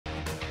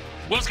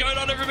What's going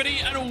on, everybody,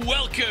 and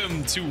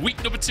welcome to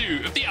week number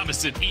 2 of the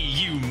Amazon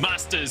EU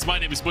Masters. My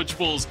name is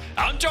Munchballs.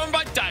 I'm joined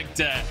by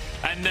Dagda.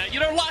 And,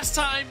 last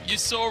time you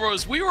saw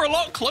us, we were a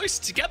lot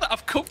closer together.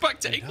 I've come back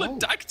to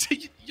England.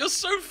 Dagda, you're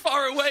so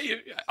far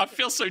away. I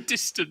feel so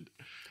distant.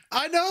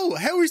 I know.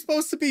 How are we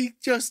supposed to be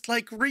just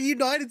like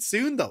reunited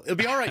soon, though? It'll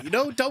be all right.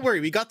 Don't worry.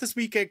 We got this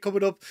weekend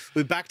coming up.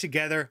 We'll be back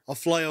together. I'll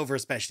fly over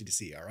especially to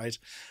see you, all right?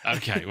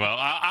 Okay, well,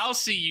 I'll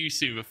see you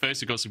soon. But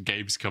first, we've got some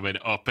games coming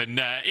up. And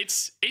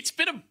it's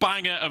been a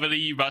banger of an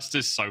EU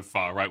Masters so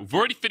far, right? We've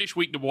already finished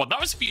week number 1.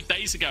 That was a few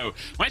days ago.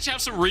 We actually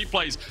have some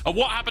replays of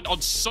what happened on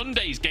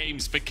Sunday's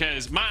games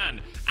because, man,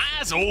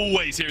 as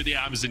always here at the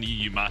Amazon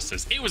EU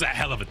Masters, it was a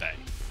hell of a day.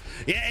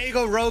 Yeah,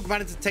 Viego Rogue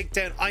managed to take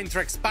down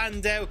Eintracht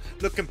Spandau,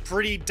 looking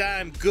pretty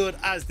damn good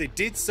as they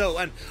did so.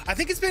 And I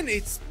think it's been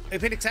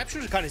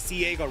exceptional to kind of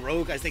see Viego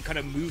Rogue as they kind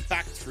of move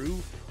back through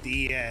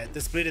the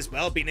split as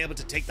well, being able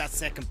to take that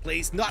second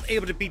place, not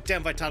able to beat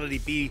down Vitality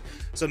B,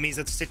 so it means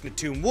that they're sitting at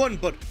 2-1,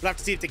 but we'll have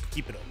to see if they can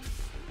keep it up.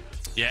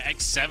 Yeah,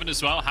 X7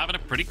 as well, having a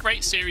pretty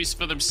great series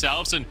for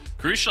themselves, and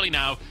crucially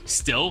now,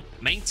 still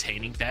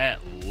maintaining their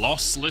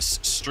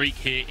lossless streak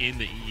here in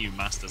the EU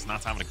Masters, and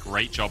that's having a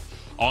great job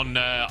on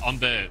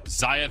the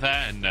Zaya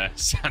there, and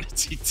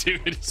Sanity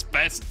doing his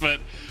best,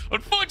 but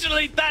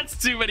unfortunately that's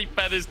too many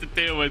feathers to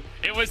deal with.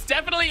 It was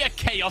definitely a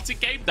chaotic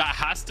game, that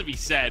has to be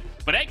said,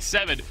 but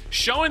X7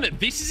 showing that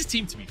this is a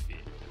team to be feared.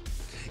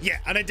 Yeah,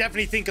 and I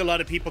definitely think a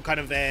lot of people kind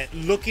of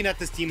looking at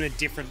this team in a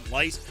different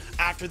light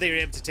after they were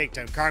able to take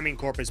down Carmine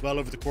Corp as well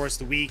over the course of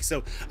the week.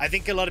 So I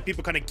think a lot of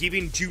people kind of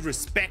giving due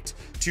respect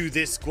to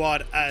this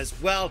squad as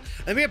well.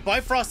 And we have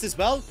Bifrost as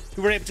well,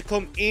 who were able to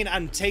come in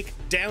and take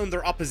down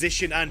their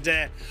opposition. And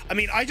I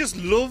mean, I just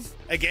love,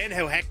 again,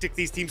 how hectic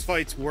these teams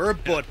fights were,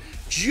 but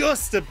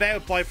just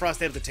about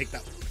Bifrost able to take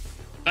that one.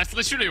 That's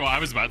literally what I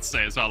was about to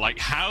say as well, like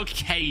how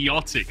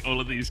chaotic all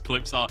of these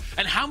clips are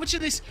and how much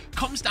of this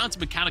comes down to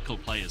mechanical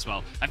play as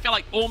well. I feel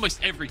like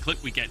almost every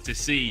clip we get to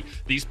see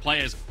these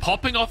players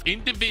popping off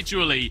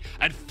individually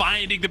and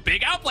finding the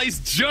big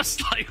outplays,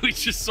 just like we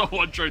just saw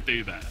Ondro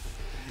do there.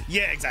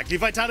 Yeah, exactly.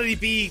 Vitality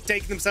B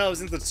taking themselves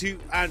into the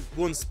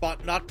 2-1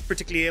 spot, not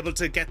particularly able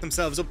to get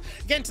themselves up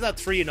again to that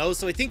 3-0.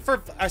 So I think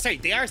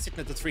they are sitting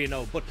at the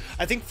 3-0, but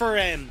I think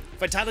for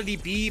Vitality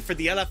B, for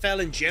the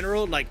LFL in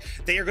general, like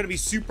they are going to be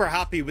super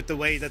happy with the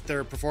way that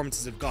their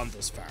performances have gone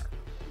thus far.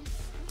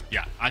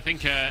 Yeah, I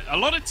think a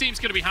lot of teams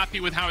going to be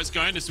happy with how it's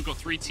going, as we've got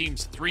 3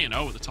 teams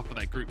 3-0 at the top of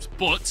their groups,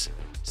 but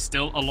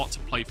still a lot to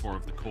play for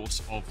over the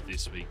course of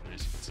this week. And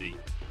as you can see,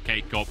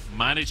 K-Corp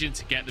managing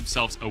to get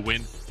themselves a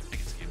win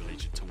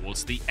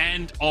towards the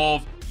end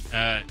of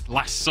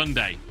last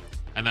Sunday.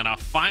 And then our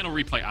final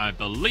replay, I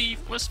believe,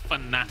 was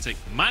Fnatic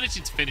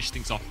managing to finish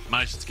things off,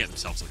 managing to get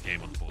themselves a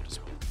game on the board as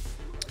well.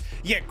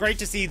 Yeah, great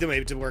to see them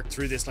able to work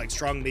through this like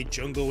strong mid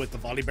jungle with the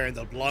Volibear and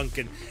the Blanc,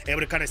 and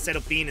able to kind of set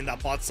up being in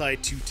that bot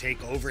side to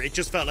take over. It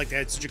just felt like they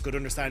had such a good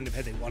understanding of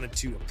how they wanted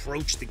to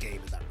approach the game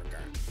in that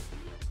regard.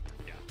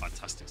 Yeah,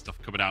 fantastic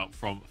stuff coming out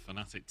from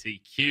Fnatic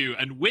TQ.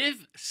 And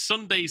with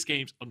Sunday's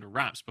games under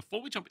wraps,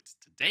 before we jump into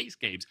today's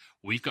games,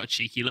 we've got a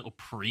cheeky little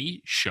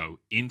pre-show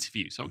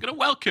interview. So I'm going to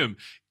welcome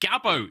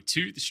Gabbo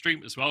to the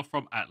stream as well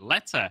from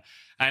Atleta.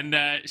 And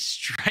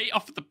straight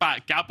off the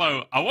bat,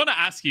 Gabbo, I want to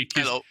ask you,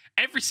 because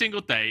every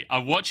single day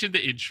I'm watching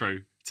the intro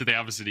to the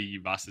Amazon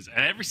EU Masters,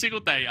 and every single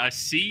day I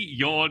see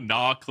your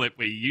Gnar clip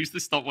where you use the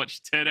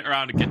stopwatch, turn it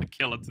around and get the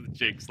kill onto the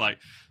Jinx. Like,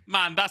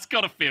 man, that's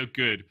got to feel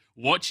good.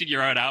 Watching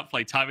your own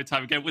outplay time and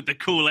time again with the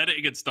cool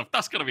editing and stuff,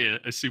 that's got to be a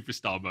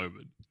superstar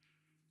moment.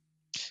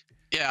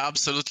 Yeah,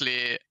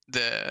 absolutely.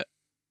 The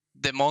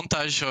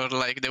montage or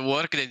like the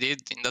work they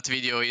did in that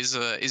video is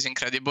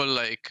incredible.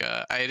 Like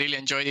I really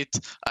enjoyed it.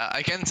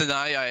 I can't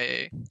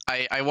deny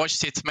I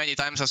watched it many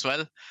times as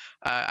well.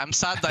 I'm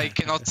sad I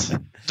cannot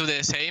do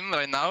the same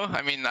right now.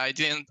 I mean,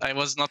 I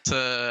was not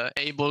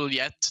able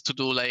yet to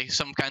do like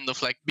some kind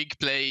of like big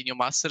play in your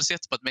Masters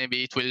yet, but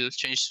maybe it will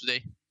change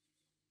today.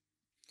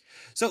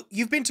 So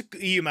you've been to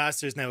EU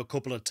Masters now a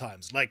couple of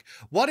times. Like,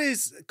 what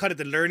is kind of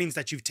the learnings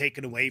that you've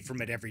taken away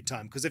from it every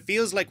time? Because it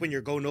feels like when you're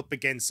going up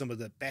against some of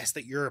the best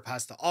that Europe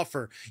has to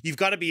offer, you've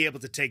got to be able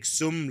to take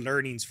some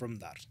learnings from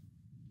that.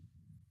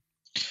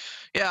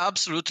 Yeah,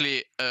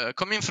 absolutely.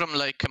 Coming from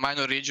like a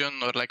minor region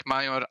or like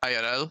minor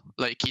IRL,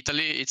 like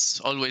Italy, it's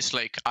always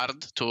like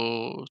hard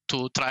to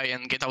try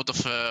and get out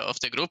of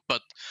the group.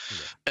 But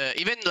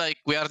even like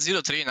we are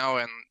 0-3 now,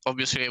 and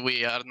obviously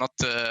we are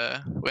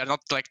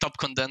not like top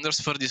contenders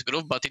for this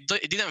group. But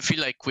it didn't feel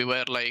like we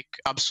were like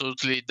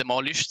absolutely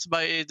demolished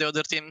by the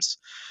other teams.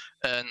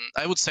 And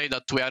I would say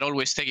that we are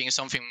always taking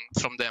something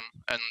from them.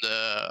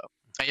 And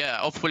yeah,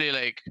 hopefully,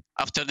 like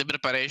after the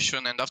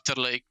preparation and after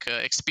like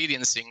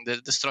experiencing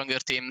the stronger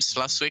teams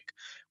last week,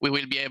 we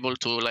will be able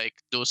to like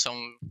do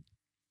some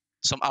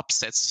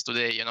upsets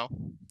today, you know.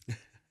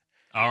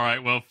 All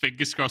right, well,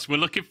 fingers crossed. We're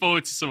looking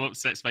forward to some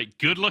upsets, mate.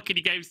 Good luck in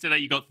your games today.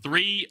 You got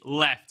 3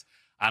 left,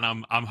 and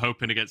I'm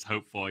hoping against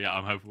hope for you.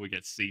 I'm hoping we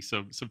get to see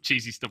some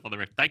cheesy stuff on the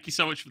rift. Thank you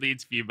so much for the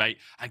interview, mate,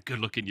 and good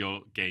luck in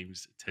your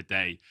games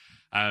today.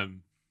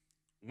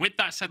 with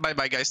that said,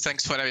 Bye-bye, guys.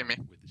 Thanks for having me.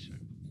 with the show.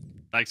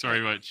 Thanks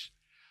very much.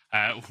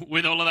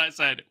 With all of that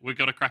said, we're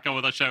going to crack on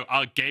with our show.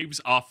 Our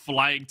games are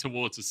flying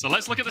towards us. So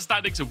let's look at the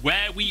standings of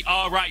where we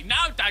are right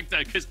now, Dagda,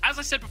 because as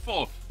I said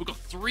before, we've got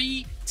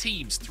 3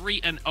 teams,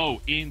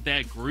 3-0 in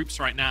their groups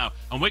right now.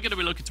 And we're going to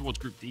be looking towards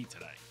Group D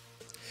today.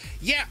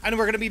 Yeah, and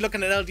we're going to be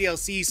looking at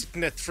LDLC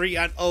sitting at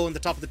 3-0 on the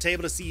top of the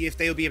table to see if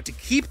they'll be able to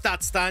keep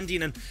that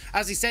standing. And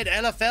as he said,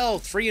 LFL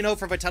 3-0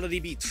 for Vitality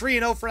B,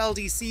 3-0 for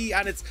LDC,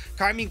 and it's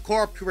Karmine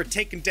Corp who were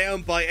taken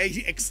down by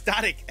a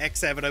ecstatic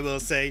X7, I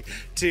will say,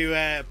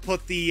 to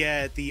put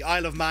the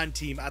Isle of Man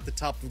team at the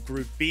top of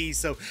Group B.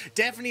 So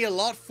definitely a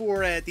lot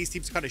for these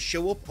teams to kind of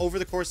show up over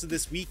the course of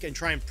this week and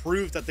try and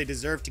prove that they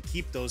deserve to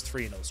keep those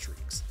 3-0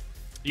 streaks.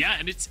 Yeah,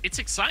 and it's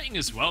exciting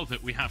as well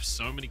that we have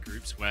so many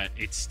groups where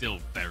it's still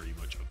very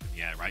much up in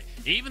the air, right?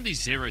 Even these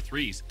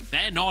 0-3s,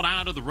 they're not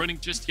out of the running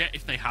just yet.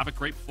 If they have a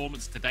great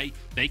performance today,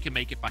 they can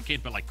make it back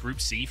in. But like Group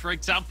C, for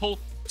example,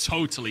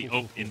 totally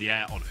up in the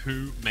air on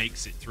who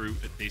makes it through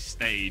at this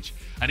stage.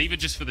 And even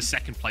just for the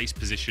second place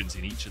positions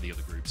in each of the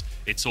other groups,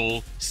 it's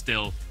all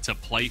still to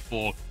play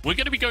for. We're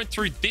going to be going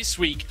through this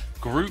week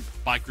group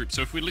by group.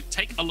 So if we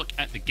take a look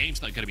at the games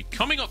that are going to be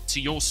coming up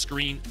to your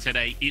screen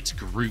today, it's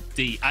Group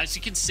D. As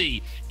you can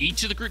see,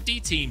 each of the Group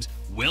D teams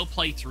will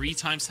play 3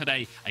 times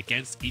today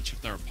against each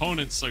of their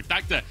opponents. So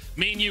Dagda,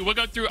 me and you, we're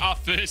going through our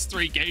first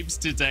 3 games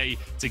today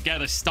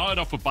together, starting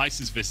off with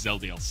Bisons versus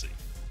LDLC.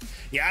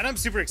 Yeah, and I'm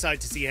super excited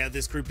to see how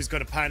this group is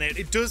going to pan out.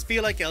 It does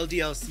feel like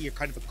LDLC are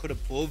kind of a cut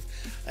above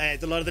a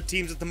lot of the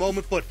teams at the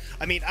moment, but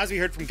I mean, as we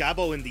heard from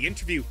Gabo in the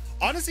interview,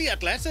 honestly,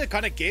 Atleta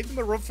kind of gave them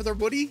a run for their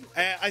money.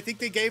 I think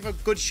they gave a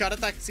good shot at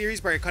that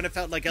series where it kind of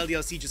felt like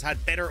LDLC just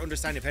had better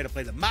understanding of how to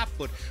play the map,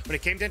 but when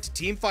it came down to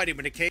team fighting,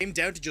 when it came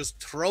down to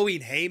just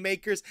throwing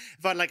haymakers,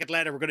 it felt like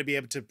Atleta were going to be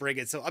able to bring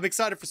it. So I'm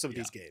excited for some of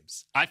these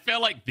games. I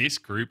feel like this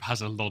group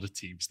has a lot of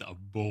teams that are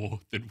more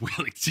than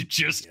willing to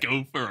just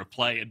go for a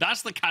play, and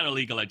that's the kind of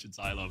League of Legends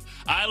I love.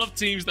 I love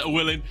teams that are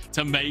willing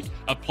to make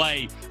a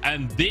play,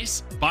 and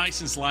this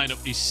Bisons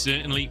lineup is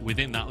certainly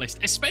within that list,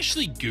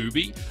 especially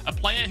Guubi, a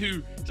player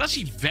who is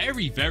actually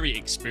very, very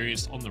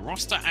experienced on the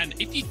roster. And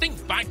if you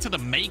think back to the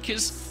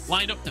Makers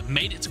lineup that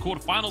made it to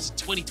quarterfinals in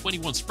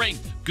 2021 spring,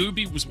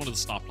 Guubi was one of the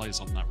star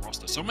players on that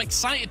roster. So I'm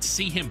excited to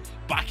see him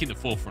back in the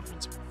forefront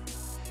once more.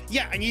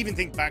 Yeah, and you even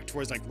think back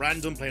towards like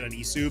Random playing on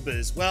Isuba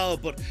as well,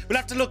 but we'll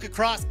have to look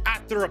across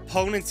at their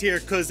opponents here,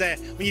 because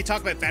when you talk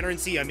about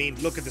veterancy, I mean,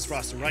 look at this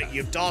roster, right?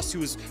 You have DOS, who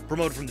was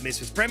promoted from the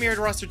Misfits Premier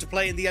roster to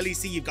play in the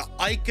LEC. You've got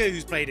Eika,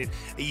 who's played in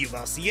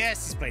ULCS,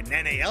 he's played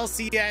in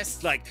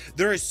NALCS. Like,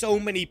 there are so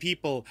many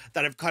people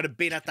that have kind of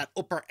been at that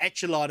upper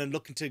echelon and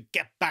looking to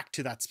get back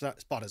to that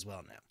spot as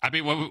well now. I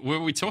mean,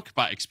 when we talk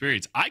about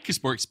experience,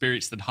 Eika's more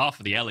experienced than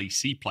half of the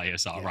LEC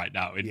players are right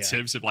now in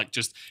terms of like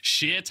just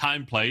sheer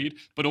time played,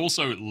 but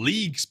also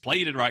leagues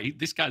played in, right?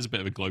 This guy's a bit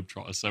of a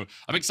globetrotter. So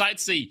I'm excited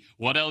to see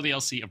what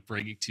LDLC are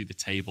bringing to the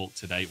table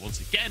today once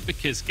again,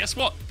 because guess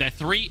what? They're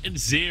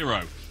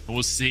 3-0, and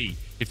we'll see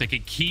if they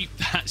can keep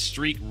that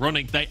streak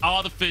running. They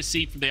are the first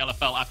seed from the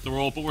LFL after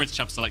all, but we're in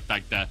Champ Select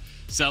Dagda.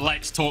 So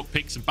let's talk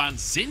picks and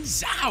bans. Xin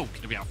Zhao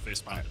going to be our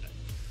first ban today.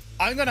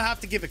 I'm going to have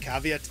to give a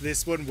caveat to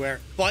this one where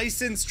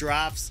Bison's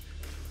drafts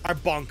are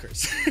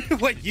bonkers.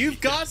 When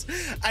you've got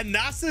a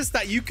Nasus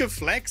that you can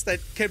flex, that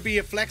can be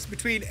a flex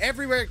between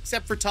everywhere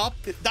except for top,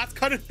 that's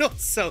kind of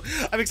nuts. So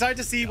I'm excited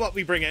to see what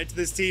we bring out to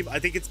this team. I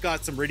think it's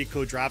got some really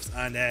cool drafts,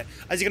 and as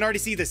you can already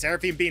see, the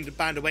Seraphine being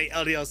banned away,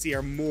 LDLC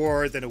are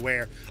more than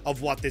aware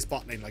of what this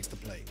bot lane likes to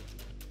play.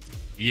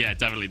 Yeah,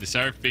 definitely. The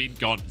Seraphine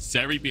gone.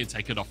 Zeri being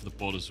taken off the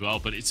board as well.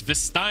 But it's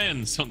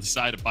Vistians on the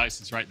side of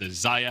Bisons, right? The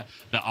Zaya,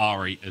 the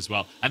Ari as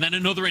well. And then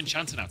another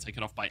Enchanter now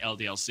taken off by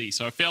LDLC.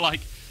 So I feel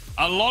like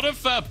a lot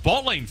of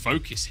bot lane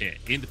focus here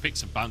in the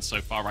picks and bans so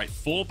far, right?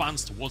 4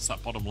 bans towards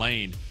that bottom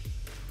lane.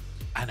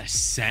 And a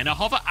Senna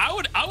hover. I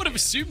would have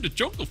assumed a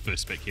jungle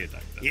first pick here,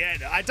 Dagda.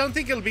 Yeah, I don't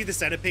think it'll be the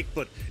Senna pick,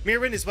 but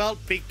Myrwn as well,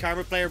 big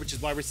Karma player, which is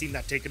why we're seeing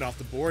that taken off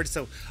the board.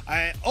 So,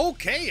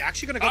 okay,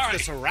 actually going to go for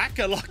the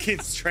Soraka lock-in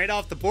straight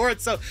off the board.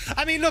 So,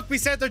 I mean, look, we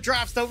said the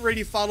drafts don't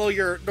really follow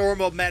your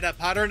normal meta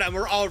pattern, and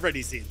we're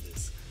already seeing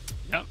this.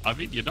 Yeah, I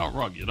mean, you're not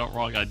wrong. You're not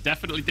wrong. I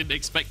definitely didn't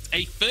expect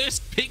a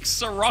first pick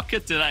Soraka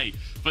today,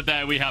 but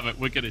there we have it.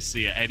 We're going to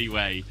see it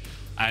anyway.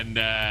 And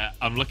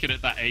I'm looking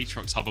at that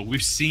Aatrox hover.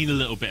 We've seen a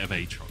little bit of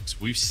Aatrox.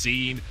 We've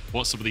seen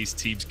what some of these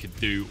teams can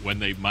do when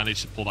they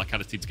manage to pull that kind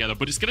of team together.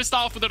 But it's going to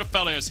start off with an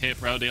Aphelios here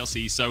for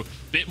LDLC, so a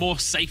bit more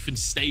safe and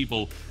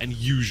stable and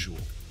usual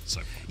so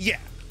far. Yeah,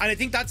 and I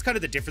think that's kind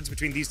of the difference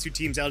between these two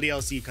teams.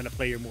 LDLC kind of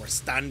play your more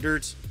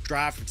standard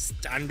draft,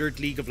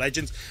 standard League of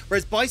Legends,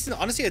 whereas Bison,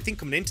 honestly, I think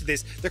coming into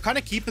this, they're kind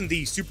of keeping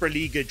the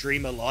Superliga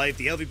dream alive,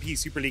 the LVP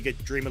Superliga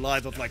dream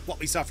alive of like what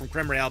we saw from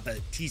Creme Real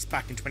Betis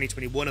back in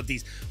 2021 of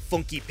these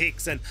funky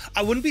picks. And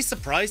I wouldn't be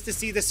surprised to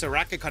see the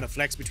Soraka kind of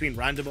flex between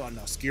Random and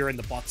Oscure in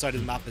the bot side of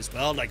the map as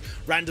well. Like,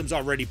 Random's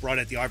already brought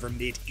out the Ivor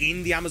mid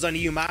in the Amazon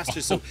EU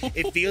Masters, so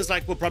it feels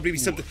like we'll probably be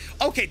something.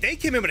 Okay, they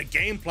came in with a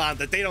game plan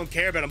that they don't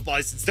care about on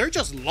Bisons. They're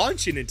just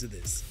launching into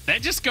this. They're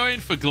just going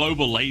for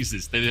global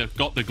lasers. They've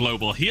got the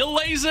global heal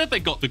laser. They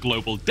got the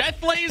global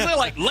death laser.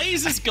 Like,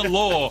 lasers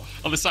galore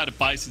on the side of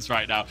Bisons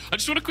right now. I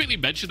just want to quickly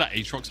mention that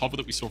Aatrox hover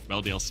that we saw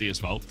from LDLC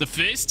as well. The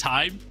first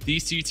time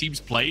these two teams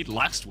played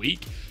last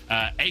week,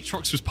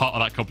 Aatrox was part of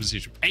that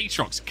composition.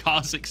 Aatrox,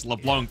 Karthus,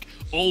 LeBlanc,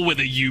 all with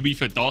a Yuumi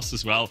for DOS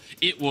as well.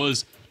 It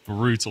was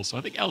brutal. So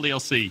I think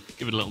LDLC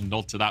give it a little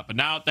nod to that. But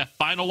now their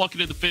final lock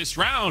in the first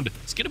round,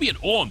 it's going to be an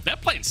Ornn. They're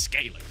playing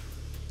scaling.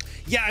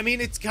 Yeah, I mean,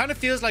 it kind of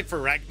feels like for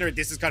Ragner,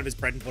 this is kind of his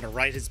bread and butter,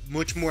 right? It's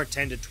much more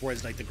tended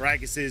towards like the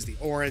Gragas's, the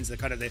Ornns, the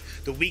kind of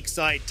the weak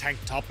side tank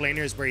top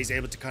laners, where he's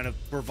able to kind of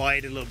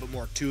provide a little bit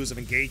more tools of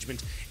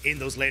engagement in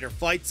those later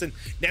fights. And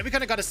now we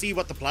kind of got to see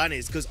what the plan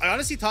is, because I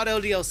honestly thought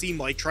LDLC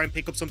might try and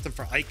pick up something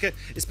for Eika,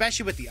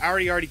 especially with the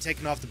Ahri already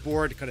taken off the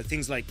board. Kind of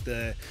things like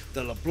the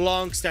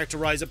LeBlanc start to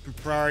rise up in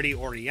priority,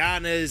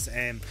 Oriannas,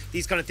 and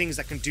these kind of things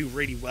that can do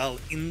really well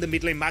in the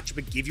mid lane matchup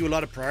and give you a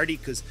lot of priority,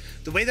 because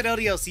the way that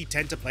LDLC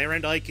tend to play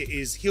around Eika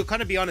is he'll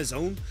kind of be on his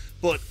own,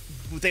 but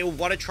they will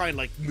want to try and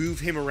like move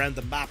him around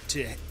the map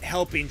to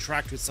help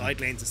interact with side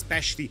lanes,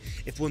 especially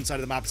if one side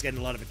of the map is getting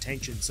a lot of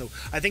attention. So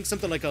I think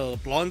something like a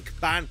LeBlanc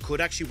ban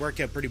could actually work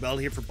out pretty well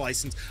here for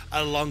Bisons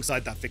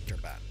alongside that Victor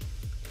ban.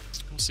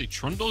 We'll see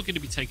Trundle going to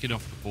be taken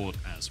off the board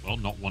as well,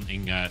 not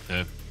wanting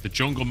the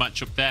jungle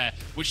matchup there,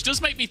 which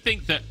does make me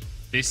think that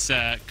this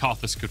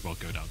Karthus could well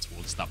go down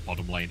towards that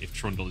bottom lane if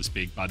Trundle is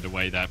being banned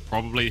away there.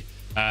 Probably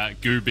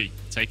Guubi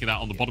taking that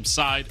on the bottom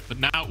side. But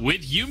now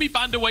with Yuumi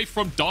banned away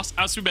from DOS,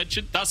 as we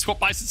mentioned, that's what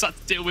Bisons had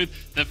to deal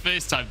with the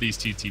first time these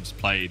two teams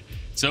played.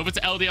 It's over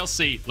to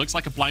LDLC. Looks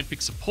like a blind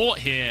pick support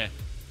here.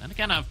 And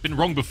again, I've been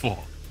wrong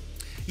before.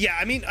 Yeah,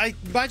 I mean, I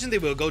imagine they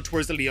will go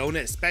towards the Leona,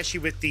 especially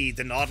with the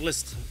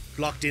Nautilus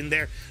locked in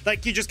there.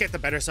 Like, you just get the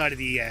better side of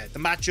the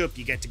matchup.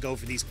 You get to go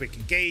for these quick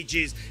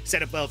engages,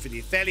 set up well for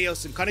the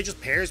Aphelios, and kind of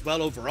just pairs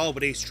well overall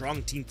with a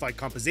strong team fight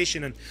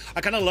composition. And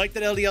I kind of like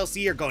that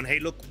LDLC are going, hey,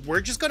 look,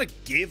 we're just going to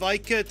give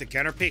Eika the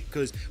counter pick,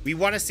 because we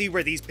want to see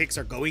where these picks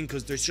are going,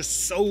 because there's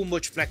just so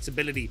much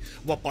flexibility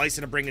what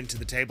Bison are bringing to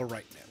the table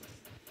right now.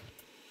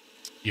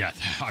 Yeah,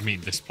 I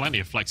mean, there's plenty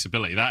of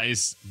flexibility. That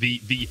is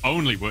the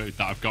only word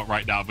that I've got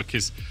right now,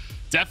 because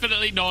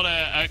definitely not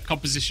a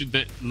composition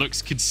that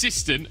looks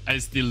consistent,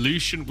 as the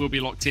Lucian will be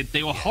locked in.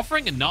 They were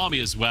hovering a Nami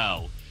as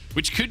well,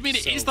 which could mean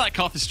it is that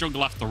Karthus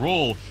jungle after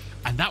all.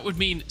 And that would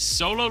mean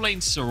solo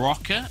lane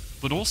Soraka,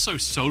 but also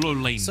solo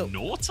lane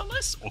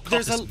Nautilus? Or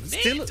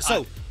Karthus mid?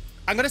 So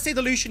I'm going to say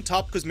the Lucian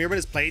top, because Myrwn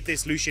has played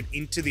this Lucian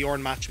into the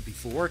Ornn matchup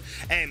before.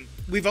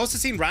 We've also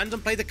seen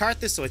Random play the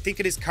Karthus, so I think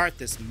it is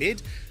Karthus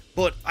mid.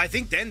 But I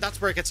think then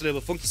that's where it gets a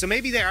little bit funky. So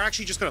maybe they are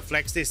actually just going to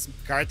flex this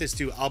Karthus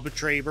to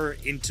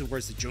Albetrayber in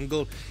towards the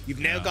jungle. You've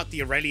now got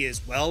the Irelia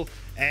as well.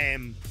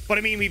 But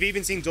I mean, we've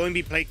even seen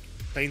Guubi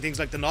playing things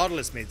like the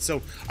Nautilus mid.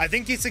 So I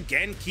think it's,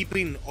 again,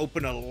 keeping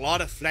open a lot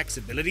of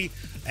flexibility.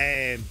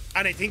 And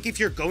I think if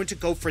you're going to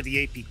go for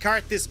the AP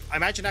Karthus, I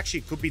imagine actually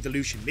it could be the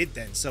Lucian mid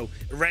then. So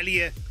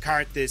Irelia,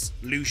 Karthus,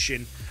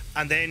 Lucian,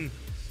 and then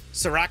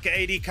Soraka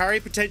AD carry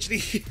potentially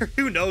here.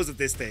 Who knows at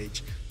this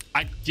stage?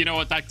 You know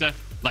what, Doctor?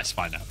 Let's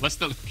find out.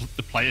 Let's let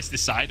the players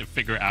decide and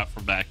figure it out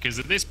from there. Because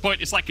at this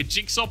point, it's like a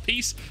jigsaw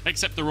piece,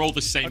 except they're all the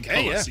same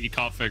color, so you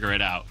can't figure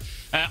it out.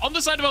 On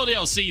the side of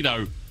LDLC,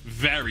 though,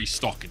 very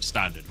stock and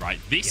standard, right?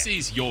 This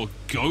is your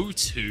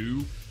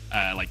go-to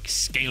like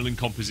scaling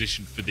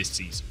composition for this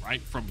season,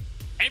 right? From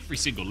every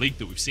single league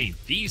that we've seen,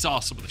 these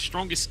are some of the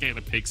strongest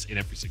scaling picks in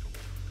every single league.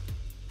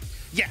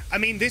 Yeah, I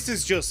mean, this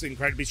is just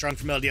incredibly strong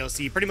from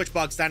LDLC. Pretty much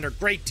bog standard,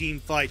 great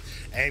team fight,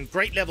 and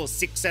great level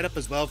 6 setup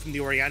as well from the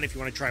Orianna if you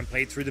want to try and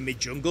play through the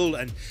mid-jungle.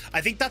 And I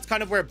think that's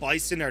kind of where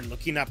Bison are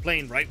looking at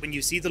playing, right? When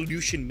you see the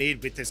Lucian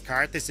mid with this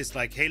Karthus, it's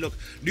like, hey, look,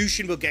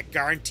 Lucian will get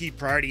guaranteed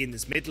priority in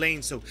this mid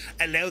lane, so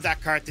allow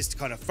that Karthus to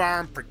kind of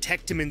farm,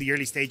 protect him in the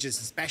early stages,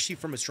 especially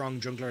from a strong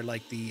jungler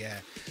like the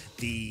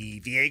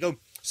Viego.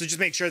 So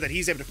just make sure that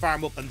he's able to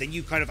farm up, and then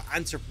you kind of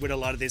answer with a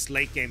lot of this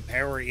late game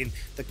power in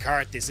the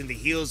Karthus and the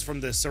heals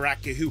from the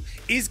Soraka, who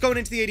is going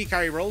into the AD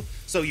carry role.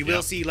 So you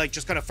will see, like,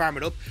 just kind of farm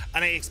it up.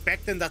 And I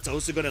expect then that's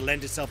also going to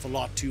lend itself a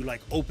lot to,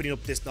 like, opening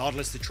up this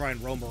Nautilus to try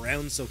and roam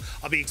around. So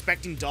I'll be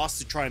expecting DOS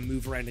to try and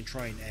move around and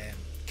try and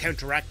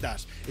counteract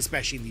that,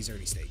 especially in these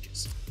early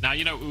stages. Now,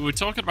 you know, we were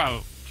talking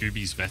about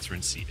Guubi's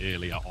veterancy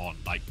earlier on.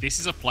 Like, this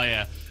is a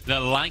player that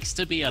likes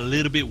to be a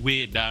little bit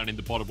weird down in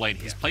the bottom lane.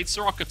 He's played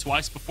Soraka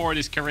twice before in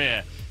his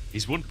career.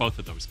 He's won both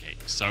of those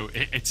games. So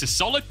it's a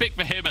solid pick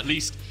for him, at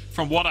least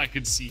from what I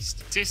can see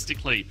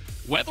statistically.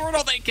 Whether or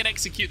not they can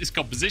execute this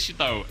composition,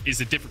 though, is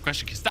a different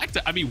question. Because,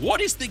 Dagda, I mean,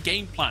 what is the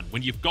game plan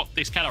when you've got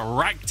this kind of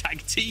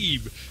ragtag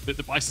team that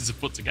the Bisons have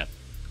put together?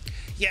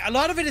 Yeah, a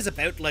lot of it is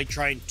about like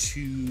trying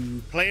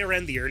to play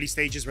around the early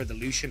stages where the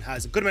Lucian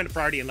has a good amount of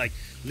priority and like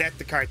let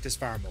the Karthus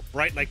farm up,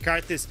 right? Like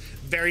Karthus,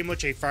 very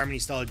much a farming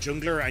style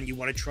jungler, and you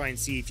want to try and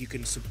see if you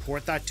can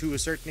support that to a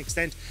certain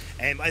extent.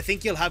 I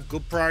think you'll have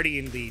good priority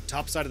in the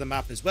top side of the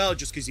map as well,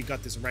 just because you've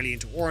got this Irelia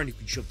into Ornn who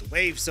can shove the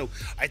wave. So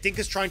I think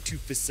it's trying to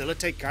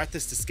facilitate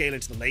Karthus to scale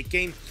into the late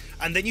game,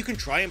 and then you can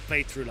try and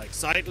play through like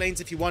side lanes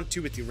if you want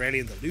to with the Irelia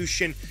and the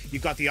Lucian.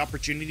 You've got the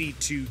opportunity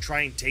to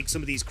try and take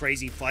some of these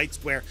crazy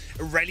fights where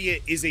Irelia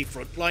is a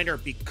frontliner,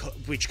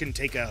 which can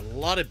take a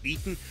lot of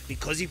beating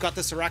because you've got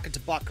the Soraka to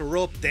back her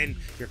up. Then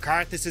your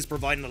Karthus is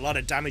providing a lot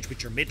of damage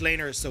with your mid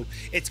laner, so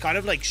it's kind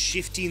of like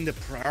shifting the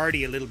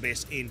priority a little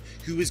bit in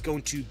who is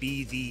going to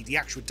be the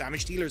actual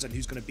damage dealers and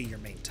who's going to be your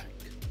main tank.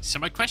 So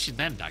my question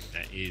then,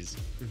 Dagda, is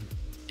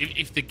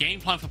if the game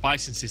plan for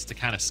Bisons is to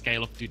kind of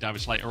scale up, do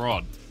damage later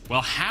on,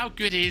 well, how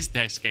good is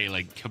their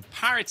scaling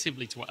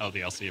comparatively to what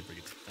LDLC are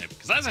bringing to the table?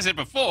 Because as I said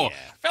before,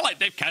 I feel like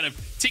they've kind of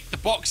ticked the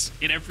box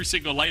in every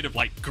single lane of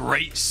like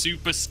great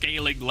super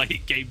scaling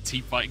late game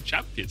team fighting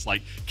champions.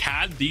 Like,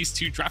 can these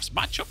two drafts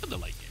match up in the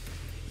late game?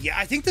 Yeah,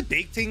 I think the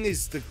big thing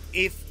is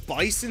if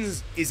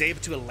Bisons is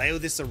able to allow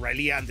this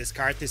Irelia and this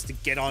Karthus to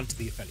get onto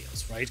the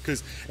Aphelios, right?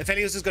 Because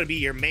Aphelios is going to be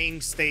your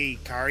mainstay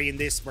carry in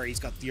this, where he's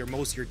got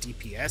most of your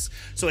DPS.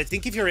 So I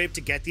think if you're able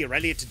to get the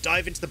Irelia to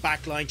dive into the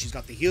back line, she's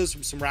got the heals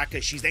from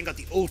Soraka, she's then got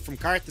the ult from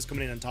Karthus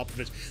coming in on top of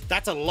it.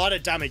 That's a lot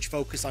of damage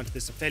focus onto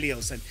this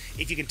Aphelios, and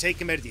if you can take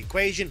him out of the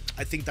equation,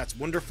 I think that's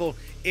wonderful.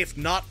 If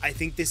not, I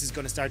think this is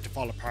going to start to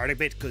fall apart a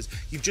bit, because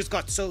you've just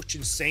got such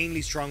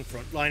insanely strong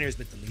frontliners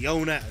with the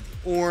Leona and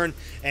the Ornn,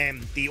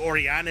 and the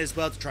Orianna as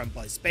well to try and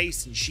buy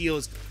space and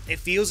shields. It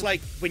feels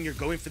like when you're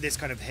going for this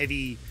kind of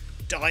heavy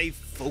dive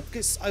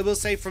focus, I will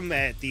say, from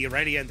the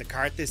Irelia and the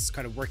Karthus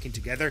kind of working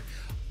together,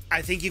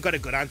 I think you've got a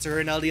good answer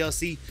here in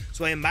LDLC.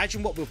 So I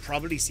imagine what we'll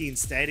probably see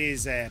instead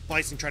is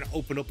Bison trying to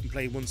open up and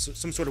play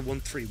some sort of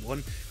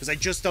 1-3-1, because I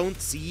just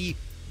don't see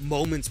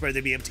moments where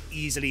they'll be able to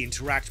easily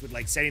interact with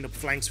like setting up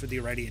flanks for the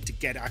Irelia to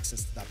get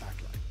access to that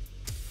backline.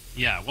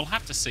 Yeah, we'll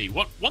have to see.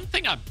 One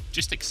thing I'm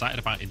just excited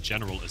about in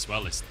general as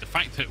well is the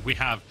fact that we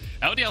have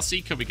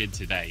LDLC coming in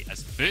today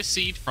as first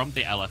seed from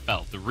the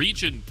LFL, the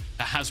region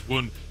that has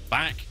won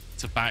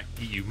back-to-back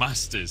EU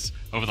Masters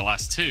over the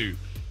last two.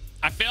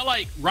 I feel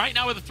like right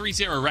now with a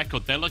 3-0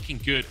 record, they're looking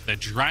good. They're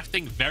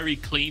drafting very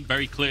clean,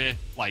 very clear,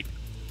 like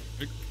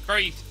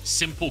very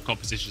simple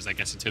compositions, I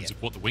guess, in terms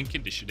of what the win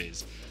condition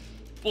is.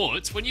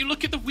 But when you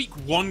look at the week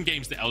 1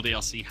 games that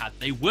LDLC had,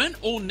 they weren't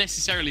all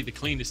necessarily the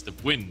cleanest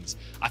of wins.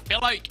 I feel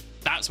like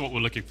that's what we're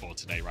looking for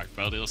today, right,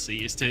 for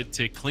LDLC, is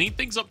to clean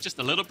things up just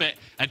a little bit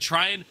and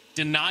try and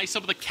deny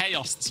some of the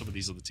chaos that some of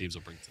these other teams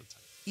will bring to the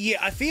table. Yeah,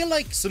 I feel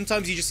like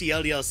sometimes you just see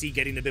LDLC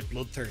getting a bit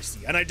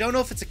bloodthirsty. And I don't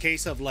know if it's a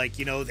case of, like,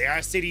 you know, they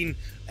are sitting,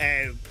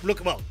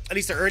 well, at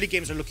least their early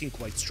games are looking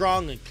quite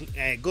strong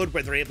and good,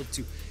 where they're able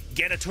to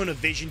get a ton of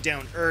vision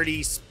down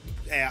early.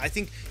 I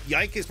think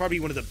Yike is probably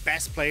one of the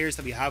best players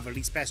that we have, or at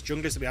least best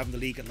junglers that we have in the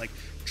league, and like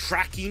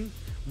tracking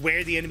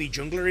where the enemy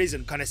jungler is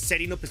and kind of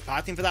setting up his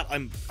pathing for that.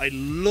 I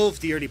love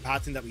the early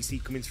pathing that we see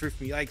coming through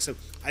from Yike. So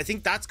I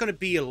think that's going to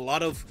be a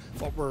lot of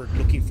what we're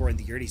looking for in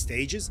the early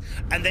stages.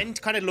 And then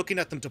kind of looking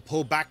at them to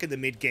pull back in the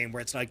mid game,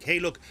 where it's like, hey,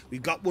 look,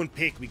 we've got one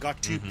pick, we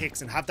got two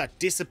picks, and have that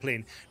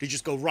discipline to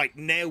just go, right,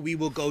 now we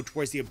will go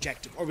towards the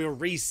objective, or we'll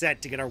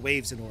reset to get our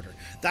waves in order.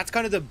 That's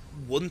kind of the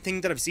one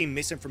thing that I've seen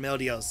missing from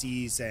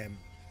LDLC's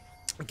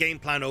game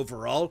plan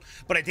overall.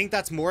 But I think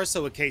that's more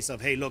so a case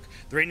of, hey, look,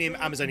 they're in the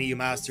Amazon EU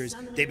Masters,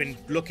 they've been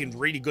looking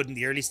really good in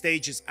the early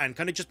stages, and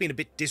kind of just being a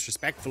bit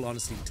disrespectful,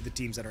 honestly, to the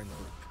teams that are in the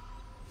group.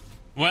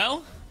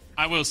 Well,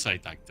 I will say,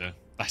 Dagda,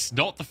 that's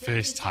not the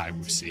first time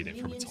we've seen it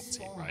from a top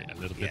team, right? A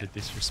little bit of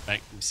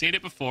disrespect. We've seen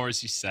it before,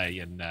 as you say,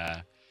 and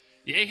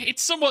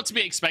it's somewhat to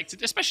be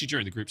expected, especially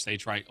during the group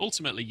stage, right?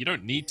 Ultimately, you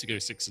don't need to go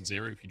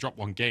 6-0 if you drop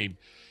one game.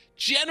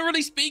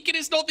 Generally speaking,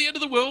 it's not the end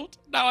of the world.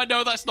 Now, I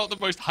know that's not the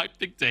most hype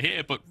thing to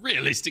hear, but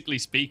realistically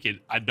speaking,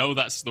 I know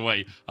that's the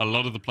way a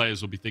lot of the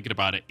players will be thinking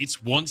about it.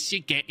 It's once you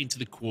get into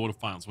the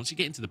quarterfinals, once you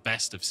get into the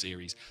best of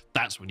series,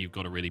 that's when you've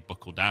got to really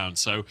buckle down.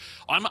 So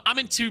I'm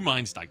in two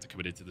minds, Dagda,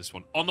 coming into this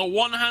one. On the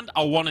one hand,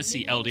 I want to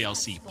see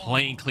LDLC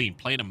playing clean,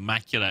 playing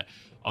immaculate.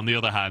 On the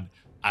other hand,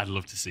 I'd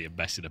love to see him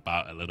messing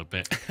about a little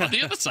bit. On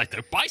the other side,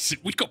 though, Bison,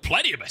 we've got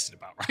plenty of messing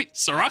about, right?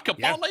 Soraka,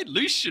 bot lane,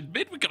 Lucian,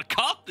 mid, we've got to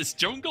carve this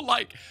jungle.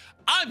 Like,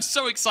 I'm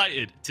so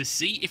excited to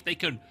see if they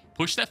can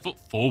push their foot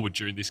forward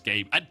during this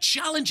game and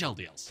challenge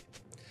LDLC.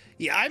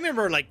 Yeah, I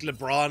remember like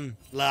LeBron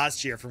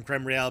last year from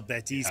Creme Real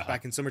Betis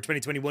back in summer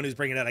 2021, who was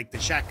bringing out like the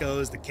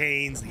Shakos, the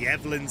Kanes, the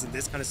Evelyns, and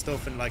this kind of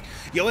stuff. And like,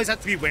 you always have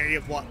to be wary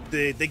of what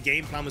the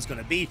game plan was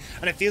going to be.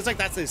 And it feels like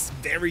that's a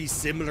very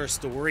similar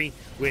story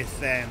with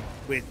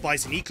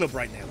Bisons Eclub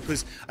right now.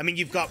 Because, I mean,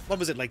 you've got, what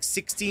was it, like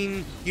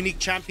 16 unique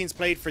champions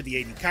played for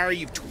the AD carry.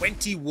 You've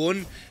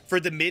 21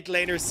 for the mid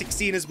laner,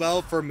 16 as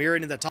well for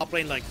Myrwn in the top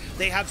lane. Like,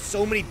 they have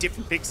so many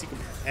different picks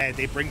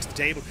they bring to the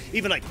table.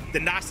 Even like the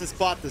Nasus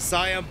bot, the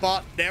Scion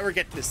bot. Now we're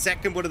Ragner getting the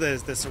second one of the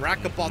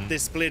Soraka bot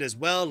this split as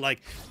well.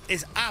 Like,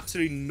 it's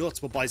absolutely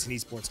nuts what Bison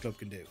Esports Club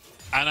can do.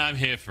 And I'm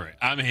here for it.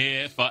 I'm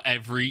here for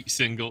every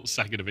single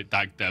second of it,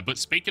 Dag there. But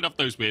speaking of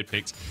those weird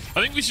picks,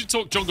 I think we should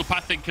talk jungle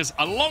pathing, because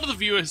a lot of the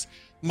viewers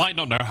might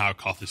not know how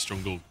Karthus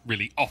jungle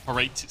really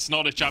operates. It's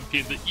not a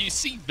champion that you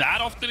see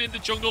that often in the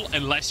jungle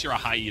unless you're a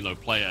high elo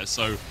player.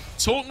 So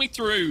talk me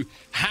through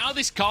how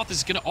this Karthus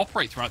is going to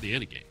operate throughout the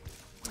early game.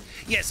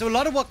 Yeah, so a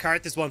lot of what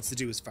Karthus wants to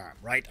do is farm,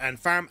 right? And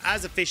farm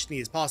as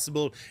efficiently as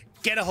possible,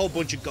 get a whole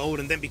bunch of gold,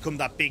 and then become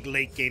that big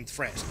late game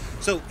threat.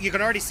 So you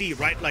can already see,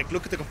 right? Like,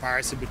 look at the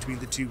comparison between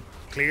the two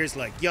clears.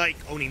 Like, Yike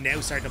only now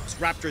starting up his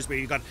Raptors, where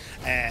you got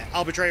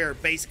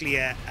Albetrayber basically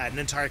an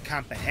entire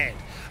camp ahead.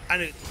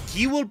 And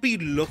he will be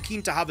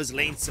looking to have his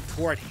lane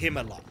support him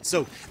a lot.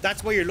 So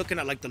that's why you're looking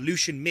at like the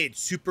Lucian mid,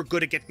 super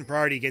good at getting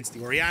priority against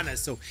the Orianna.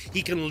 So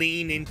he can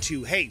lean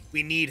into, hey,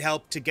 we need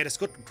help to get a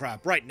Scuttle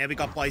Crab. Right, now we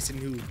got Bison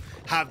who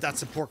have that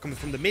support coming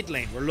from the mid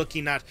lane. We're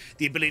looking at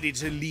the ability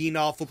to lean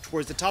off up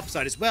towards the top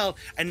side as well.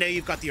 And now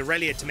you've got the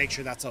Irelia to make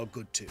sure that's all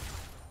good too.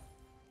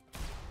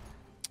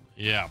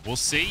 Yeah, we'll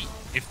see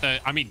if the...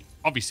 I mean,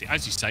 obviously,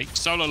 as you say,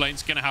 solo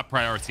lane's going to have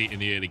priority in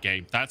the early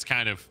game. That's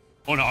kind of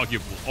unarguable.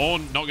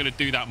 Ornn not going to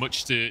do that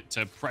much to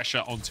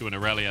pressure onto an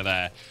Irelia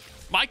there.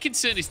 My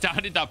concern is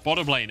down in that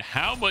bottom lane.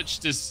 How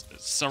much does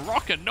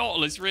Soraka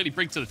Nautilus really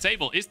bring to the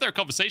table? Is there a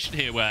conversation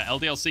here where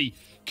LDLC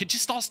can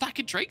just start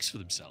stacking Drakes for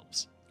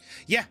themselves?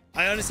 Yeah,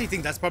 I honestly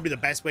think that's probably the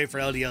best way for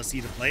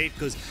LDLC to play it,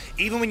 because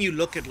even when you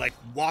look at like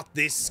what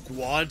this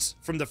squad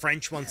from the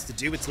French wants to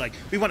do, it's like,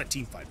 we want a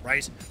team fight,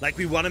 right? Like,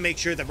 we want to make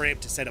sure that we're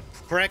able to set up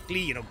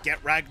correctly, you know,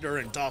 get Ragner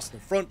and Doss in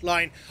the front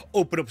line,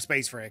 open up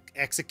space for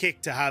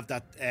Exakick to have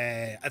that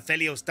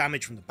Aphelios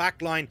damage from the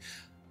back line.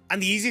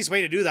 And the easiest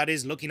way to do that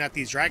is looking at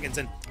these dragons.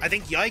 And I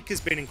think Yike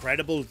has been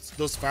incredible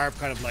thus far,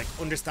 kind of like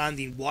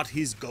understanding what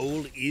his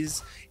goal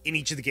is in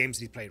each of the games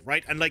that he's played,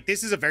 right? And like,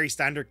 this is a very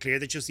standard clear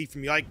that you'll see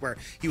from Yike, where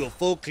he will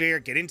full clear,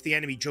 get into the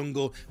enemy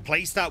jungle,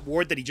 place that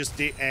ward that he just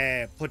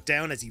put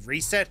down as he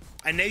reset,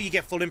 and now you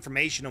get full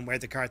information on where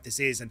the Karthus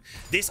is. And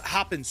this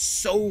happens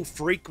so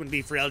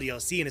frequently for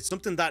LDLC, and it's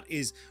something that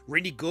is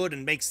really good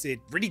and makes it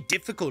really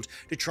difficult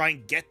to try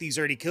and get these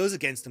early kills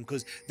against them,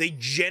 because they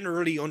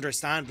generally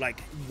understand like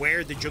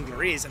where the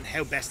jungler is and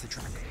how best to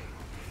track it.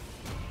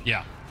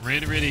 Yeah,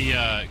 really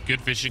good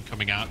vision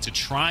coming out to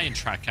try and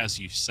track, as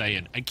you say,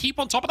 and keep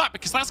on top of that,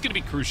 because that's going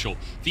to be crucial.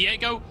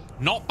 Viego,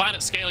 not bad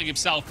at scaling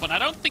himself, but I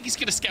don't think he's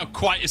going to scale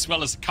quite as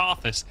well as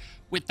Karthus.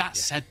 With that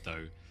said,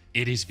 though,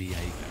 it is Viego.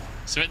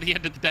 So at the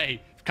end of the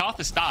day, if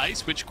Karthus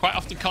dies, which quite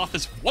often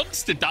Karthus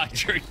wants to die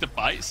during the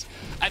fights,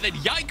 and then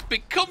Yike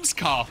becomes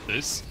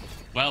Karthus,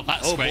 well,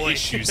 that's where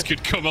issues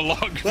could come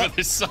along for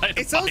this side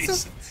of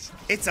Bisons.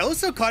 It's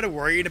also kind of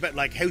worrying about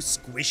like how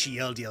squishy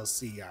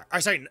LDLC are. Or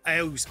sorry,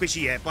 how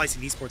squishy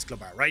Bison Esports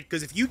Club are, right?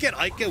 Because if you get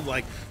Ica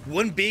like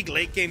one big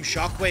late game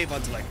shockwave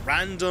onto like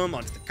random,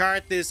 onto the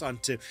Karthus,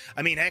 onto,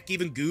 I mean, heck,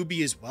 even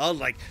Guubi as well,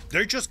 like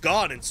they're just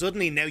gone. And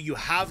suddenly now you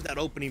have that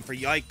opening for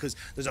Yike, because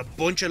there's a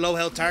bunch of low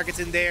health targets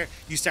in there.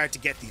 You start to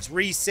get these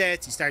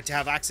resets. You start to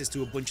have access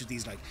to a bunch of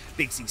these like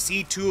big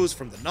CC tools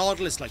from the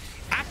Nautilus. Like,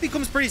 that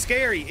becomes pretty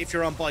scary if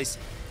you're on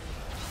Bison.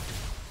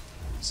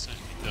 It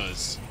certainly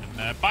does.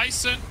 And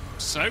Bison,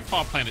 so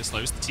far playing it slow,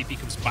 as the TP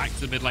comes back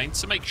to the mid lane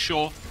to make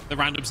sure the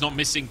random's not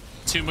missing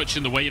too much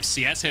in the way of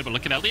CS here. But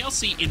look at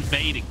LDLC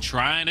invading,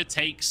 trying to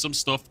take some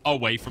stuff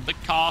away from the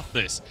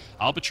Karthus.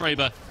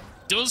 Albetrayber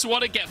does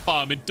want to get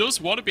farm and does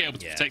want to be able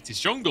to protect his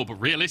jungle, but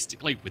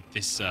realistically, with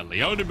this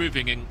Leona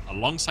moving in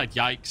alongside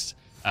Yike's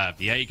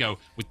Viego,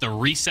 with the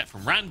reset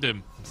from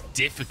random, it's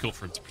difficult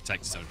for him to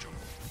protect his own jungle.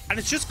 And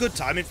it's just good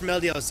timing from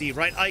LDLC,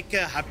 right?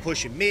 Ica had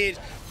push in mid.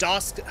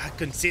 Doss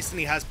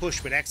consistently has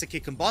push with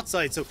Exakick and bot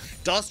side. So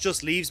Doss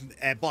just leaves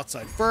bot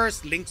side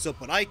first, links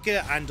up with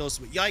Ica and does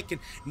with Yike.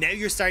 And now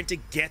you're starting to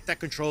get that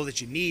control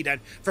that you need.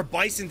 And for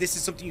Bison, this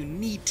is something you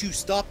need to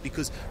stop,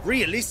 because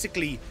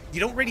realistically,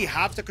 you don't really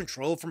have the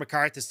control from a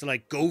Karthus to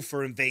like go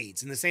for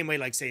invades in the same way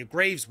like say a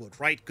Graves would,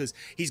 right? Because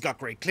he's got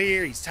great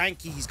clear, he's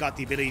tanky, he's got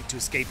the ability to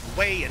escape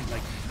away. And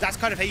like, that's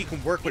kind of how you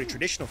can work with a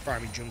traditional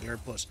farming jungler.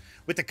 But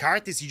with the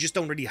Karthus, you just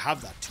don't really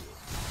have that tool.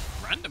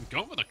 Random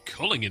going with a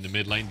culling in the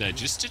mid lane there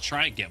just to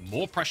try and get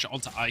more pressure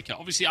onto Ica.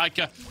 Obviously,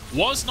 Ica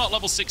was not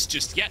level 6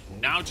 just yet.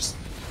 Now just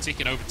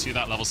ticking over to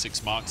that level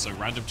 6 mark. So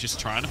Random just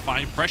trying to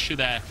find pressure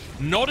there.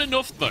 Not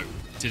enough, though,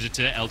 to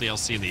deter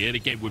LDLC in the early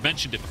game. We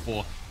mentioned it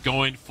before,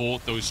 going for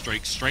those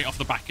Drakes straight off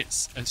the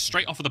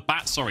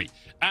bat, sorry.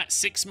 At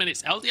 6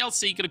 minutes,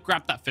 LDLC going to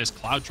grab that first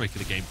Cloud Drake of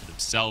the game for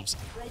themselves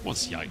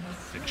once Yike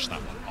finish that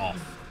one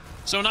off.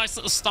 So a nice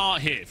little start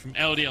here from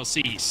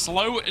LDLC.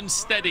 Slow and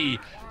steady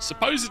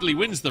supposedly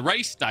wins the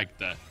race,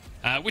 Dagda.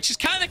 Which is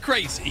kind of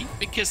crazy,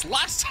 because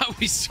last time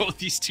we saw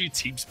these two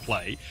teams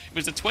play, it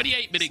was a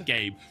 28-minute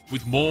game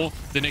with more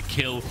than a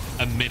kill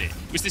a minute.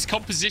 It was this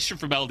composition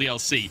from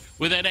LDLC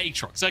with an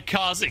Aatrox, a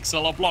Kha'Zix, a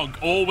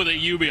LeBlanc, all with a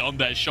Yuumi on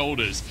their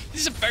shoulders.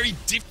 This is a very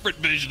different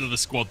version of the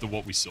squad than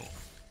what we saw.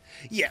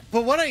 Yeah,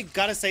 but what I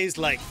gotta say is,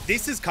 like,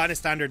 this is kind of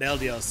standard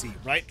LDLC,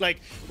 right?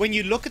 Like, when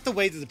you look at the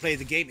way that they play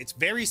the game, it's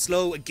very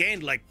slow.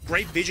 Again, like,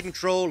 great vision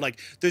control. Like,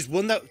 there's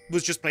one that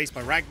was just placed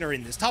by Ragner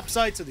in this top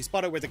side, so they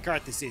spot out where the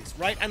Karthus is,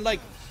 right? And, like,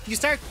 you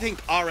start to think,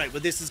 all right,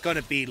 well, this is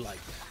gonna be, like,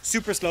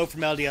 super slow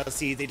from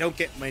LDLC. They don't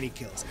get many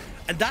kills.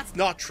 And that's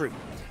not true.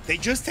 They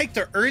just take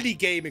their early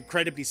game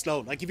incredibly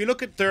slow. Like, if you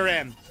look at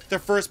their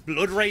first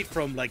blood rate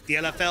from, like, the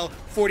LFL,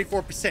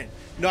 44%.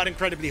 Not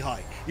incredibly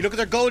high. You look at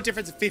their goal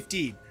difference of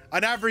 15.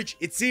 On average,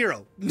 it's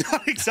 0.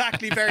 Not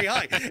exactly very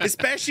high,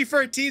 especially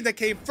for a team that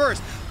came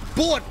first.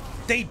 But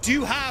they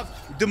do have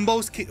the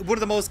one of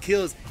the most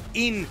kills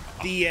in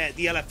the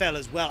LFL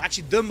as well.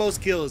 Actually, the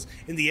most kills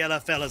in the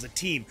LFL as a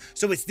team.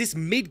 So it's this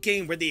mid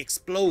game where they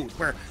explode,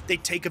 where they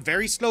take a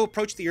very slow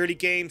approach to the early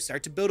game,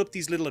 start to build up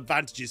these little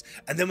advantages,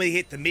 and then when they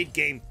hit the mid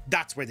game,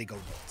 that's where they go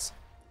nuts.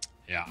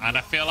 Yeah, and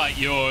I feel like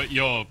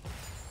you're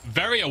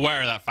very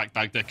aware of that fact,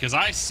 Bagda, because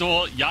I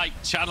saw Yike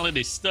channeling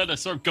his stun. I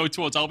saw him go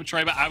towards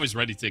Albetrayber. I was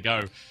ready to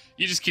go.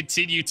 You just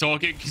continue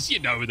talking because you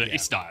know that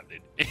it's not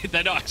happening.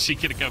 They're not actually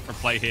going to go for a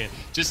play here.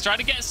 Just trying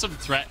to get some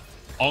threat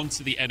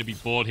onto the enemy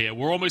board here.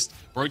 We're almost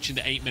broaching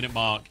the 8-minute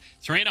mark.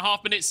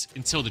 3.5 minutes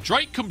until the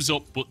Drake comes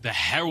up, but the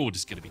Herald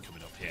is going to be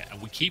coming up here.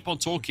 And we keep on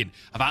talking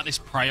about this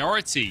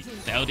priority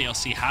the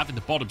LDLC have in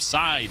the bottom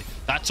side.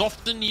 That's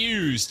often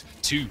used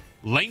to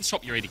lane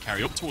swap your AD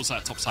carry up towards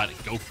that top side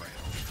and go for it.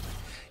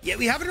 Yeah,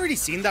 we haven't really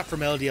seen that from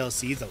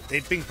LDLC, though.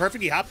 They've been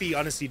perfectly happy,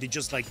 honestly, to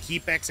just, like,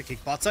 keep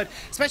Exakick bot side,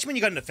 especially when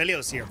you got an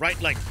Aphelios here, right?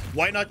 Like,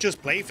 why not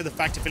just play for the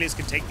fact Aphelios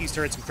can take these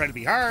turrets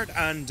incredibly hard,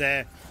 and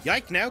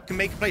Yike now can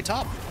make a play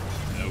top.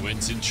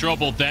 Myrwn's in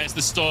trouble. There's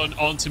the stun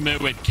onto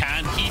Myrwn.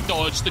 Can he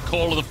dodge the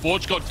call of the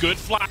Forge? Got good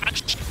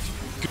flash.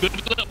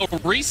 Good little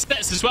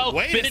resets as well.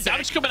 Bit of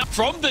damage coming up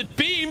from the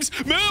beams.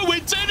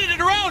 Myrwn turning it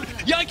around.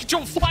 Yike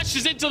drop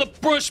flashes into the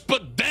brush,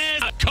 but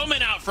there's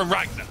coming out from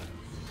Ragner.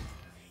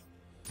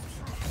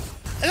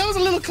 And that was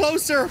a little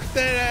closer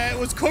than it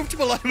was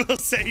comfortable, I will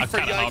say, for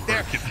Yike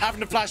there.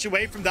 Having to flash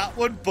away from that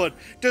one, but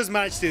does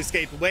manage to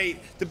escape away.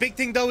 The big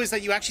thing, though, is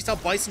that you actually saw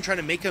Bison trying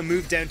to make a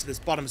move down to this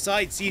bottom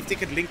side, see if they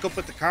could link up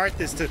with the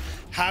Karthus to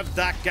have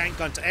that gank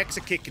onto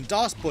Exakick and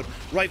DOS, but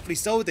rightfully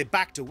so, they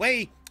backed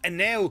away. And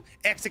now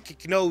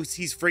Exakick knows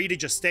he's free to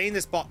just stay in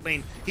this bot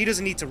lane. He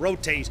doesn't need to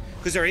rotate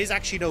because there is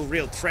actually no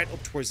real threat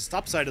up towards the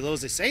top side of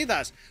those. They say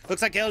that.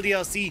 Looks like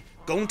LDLC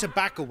going to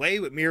back away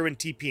with Myrwn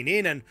TPing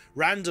in and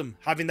Random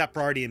having that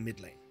priority in mid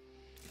lane.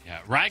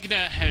 Yeah,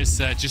 Ragner has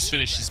just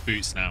finished his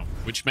boots now,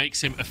 which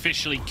makes him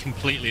officially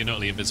completely and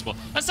utterly invincible.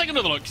 Let's take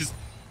another look because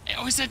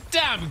it was a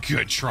damn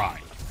good try.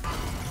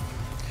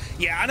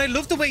 Yeah, and I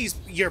love the way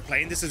you're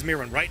playing this as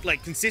Myrwn, right?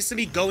 Like,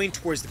 consistently going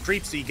towards the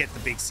creep so you get the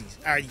big C,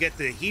 you get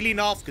the healing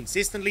off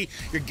consistently,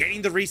 you're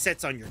getting the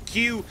resets on your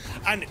Q,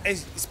 and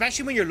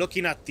especially when you're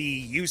looking at the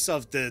use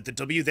of the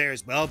W there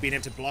as well, being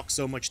able to block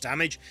so much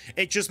damage,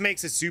 it just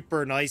makes it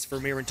super nice for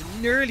Myrwn to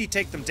nearly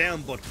take them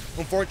down, but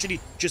unfortunately,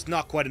 just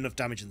not quite enough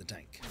damage in the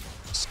tank.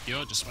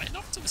 Oscure just waiting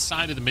off to the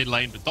side of the mid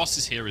lane, but DOS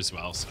is here as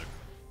well, so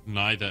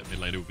neither mid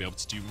laner will be able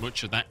to do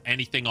much of that,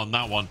 anything on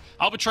that one.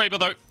 Albetrayber,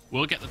 though,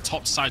 will get the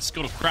top side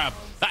scuttle crab.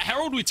 That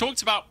Herald we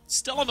talked about,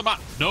 still on the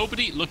map.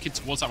 Nobody looking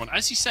towards that one.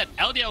 As you said,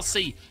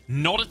 LDLC,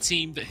 not a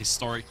team that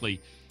historically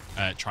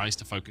tries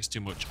to focus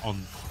too much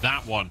on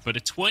that one. But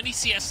a 20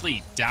 CS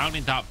lead down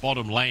in that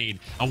bottom lane.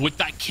 And with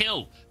that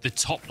kill, the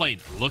top lane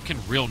looking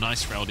real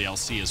nice for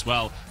LDLC as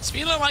well. It's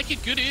feeling like a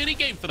good early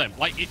game for them.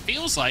 Like, it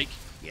feels like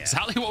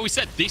exactly what we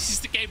said. This is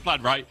the game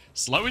plan, right?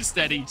 Slow and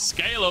steady,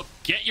 scale up,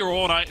 get your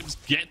Ornn items,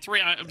 get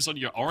 3 items on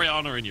your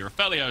Orianna and your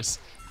Aphelios,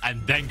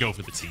 and then go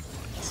for the team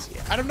points.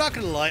 Yeah, and I'm not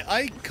gonna lie,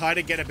 I kind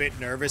of get a bit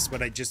nervous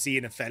when I just see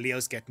an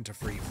Aphelios getting to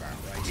free farm,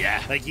 right?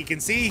 Yeah. Like, you can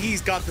see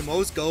he's got the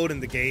most gold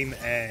in the game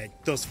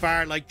thus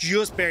far, like,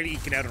 just barely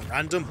eking out on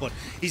Random, but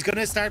he's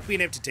gonna start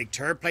being able to take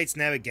turret plates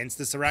now against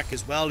the Soraka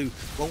as well, who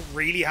won't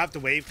really have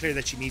the wave clear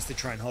that she needs to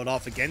try and hold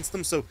off against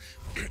them, so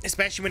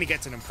especially when he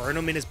gets an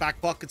Infernum in his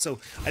back pocket. So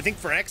I think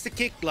for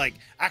Exakick, like,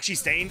 actually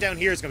staying down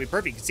here is going to be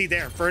perfect. You can see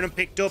there, Infernum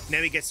picked up,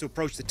 now he gets to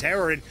approach the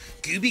tower, and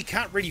Guubi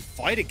can't really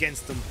fight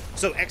against them,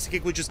 so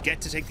Exakick will just get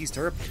to take these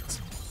turret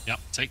plates. Yep,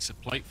 takes a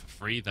plate for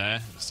free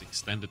there. Just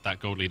extended that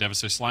gold lead ever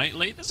so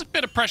slightly. There's a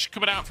bit of pressure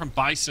coming out from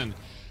Bison.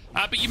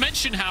 But you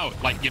mentioned how,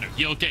 like, you know,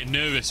 you're getting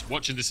nervous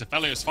watching this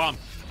Aphelios farm.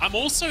 I'm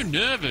also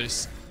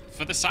nervous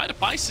for the side of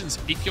Bisons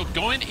if you're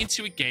going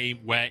into a game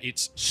where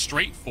it's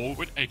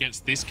straightforward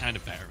against this kind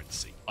of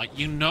veterancy. Like,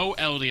 you know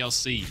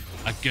LDLC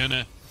are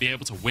gonna be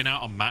able to win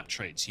out on map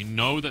trades. You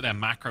know that their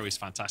macro is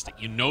fantastic.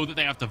 You know that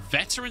they have the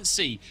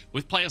veterancy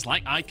with players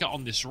like Eika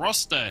on this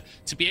roster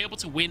to be able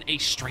to win a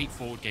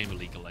straightforward game of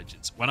League of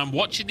Legends. When I'm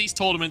watching these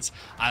tournaments,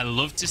 I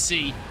love to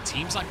see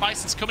teams like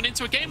Bisons coming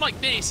into a game like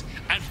this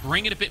and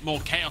bringing a bit more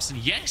chaos. And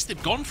yes,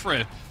 they've gone for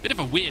a bit of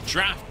a weird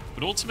draft,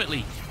 but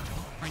ultimately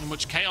bringing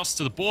much chaos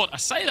to the board. I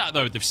say that,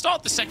 though, they've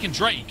started the second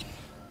Drake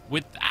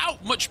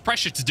without much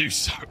pressure to do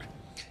so.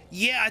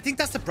 Yeah, I think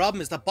that's the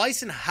problem, is that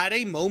Bison had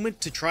a moment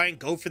to try and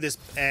go for this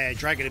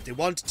dragon if they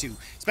wanted to,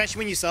 especially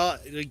when you saw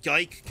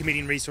Yike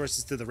committing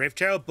resources to the Rift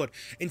Herald, but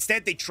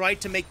instead they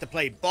tried to make the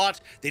play bot.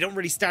 They don't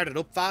really start it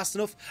up fast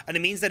enough, and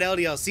it means that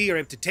LDLC are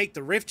able to take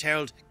the Rift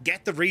Herald,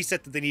 get the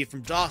reset that they need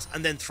from DOS,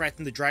 and then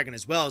threaten the dragon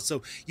as well.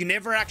 So you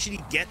never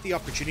actually get the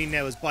opportunity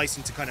now as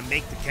Bison to kind of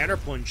make the counter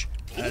punch.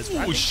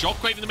 Ooh,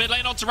 shockwave in the mid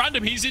lane onto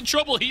Random. He's in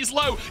trouble. He's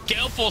low.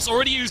 Gale Force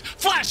already used.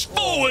 Flash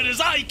forward as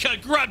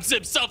Eika grabs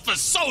himself a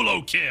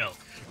solo kill.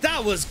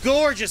 That was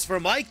gorgeous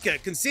from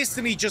Ica,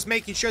 consistently just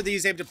making sure that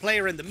he's able to play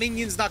around the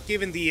minions, not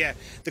giving the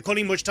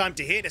Culling much time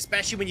to hit,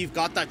 especially when you've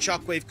got that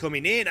shockwave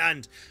coming in,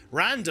 and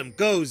Random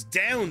goes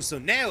down. So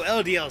now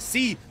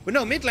LDLC, with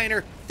no mid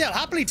laner, they'll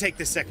happily take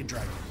this second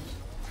dragon.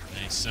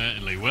 They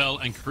certainly will,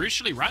 and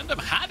crucially, Random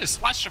had a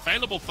splash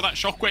available for that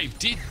shockwave.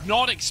 Did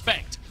not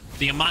expect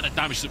the amount of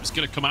damage that was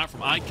going to come out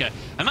from Ica.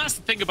 And that's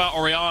the thing about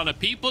Orianna.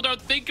 People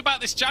don't think about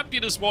this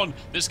champion as one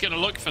that's going to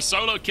look for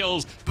solo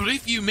kills. But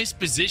if you miss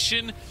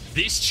position,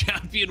 this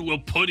champion will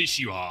punish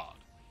you hard.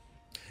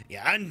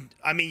 Yeah, and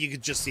I mean, you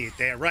could just see it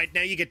there. Right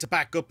now, you get to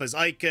back up as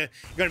Ica.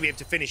 You're going to be able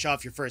to finish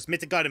off your first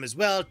mythic item as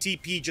well.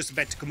 TP just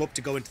about to come up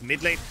to go into the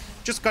mid lane.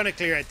 Just going to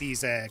clear out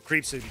these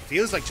creeps. So it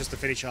feels like just to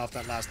finish off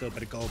that last little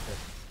bit of gold.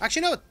 But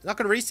actually, no, not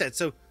going to reset.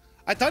 So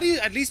I thought he,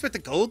 at least with the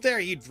gold there,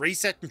 he'd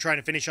reset and trying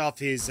to finish off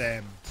his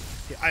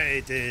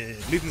the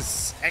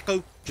Lucian's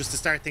Echo just to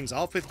start things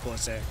off with,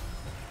 but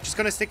just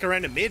going to stick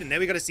around in mid, and now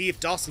we got to see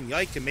if DOS and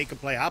Yike can make a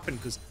play happen,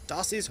 because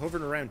DOS is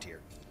hovering around here.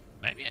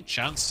 Maybe a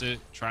chance to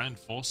try and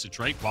force a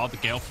Drake while the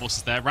Gale Force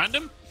is there.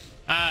 Random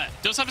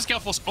does have his Gale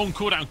Force on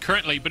cooldown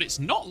currently, but it's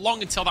not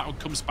long until that one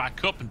comes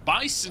back up, and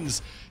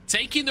Bison's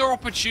taking their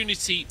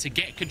opportunity to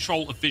get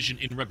control of vision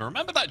in river.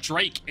 Remember that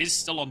Drake is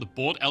still on the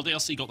board.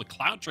 LDLC got the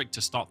Cloud Drake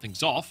to start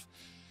things off.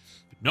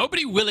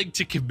 Nobody willing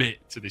to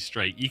commit to this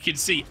Drake. You can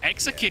see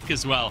Exakick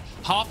as well,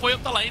 halfway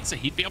up the lane, so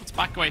he'd be able to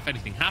back away if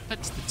anything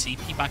happens. The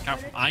TP back out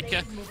from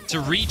Eika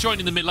to rejoin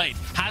in the mid lane.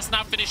 Has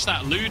now finished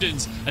that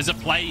Ludens as a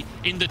play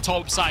in the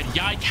top side.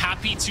 Yike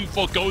happy to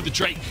forego the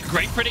Drake.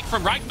 Great predict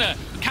from Ragner.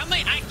 Can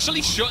they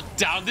actually shut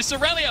down this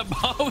Irelia?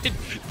 Myrwn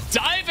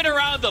diving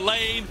around the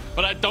lane,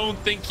 but I don't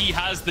think he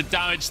has the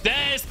damage.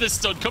 There's the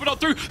stun coming on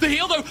through. The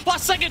heal though,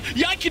 last second,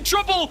 Yike in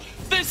trouble.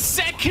 The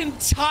second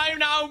time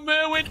now,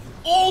 Myrwn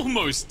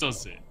almost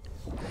does it.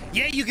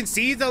 Yeah, you can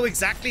see, though,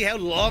 exactly how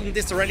long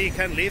this Irelia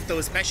can live, though,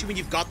 especially when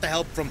you've got the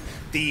help from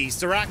the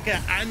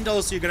Soraka, and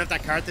also you're going to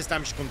have that Karthus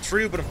damage come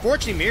through. But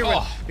unfortunately,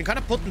 Myrwn been kind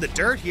of put in the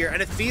dirt here,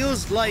 and it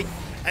feels like,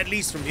 at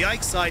least from the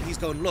Yike side, he's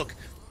going, look,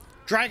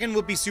 Dragon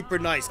would be super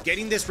nice.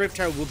 Getting this Rift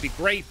Tower would be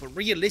great, but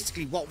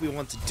realistically, what we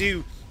want to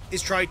do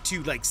is try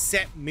to, like,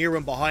 set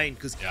Myrwn behind,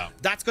 because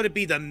that's going to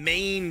be the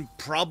main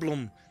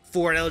problem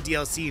for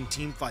LDLC in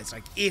team fights.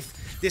 Like,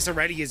 if this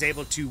Irelia is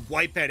able to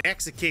wipe out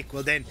Exakick,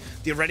 well then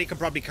the Irelia can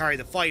probably carry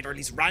the fight, or at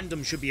least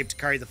Random should be able to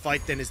carry the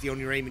fight then as the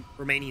only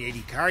remaining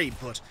AD carry.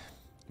 But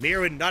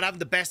Myrwn not having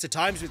the best of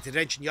times with the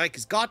attention Yike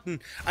has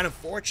gotten, and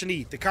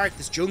unfortunately the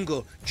Karthus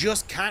jungle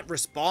just can't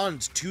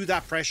respond to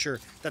that pressure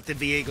that the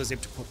Viego is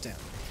able to put down.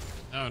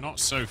 No, not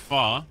so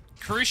far.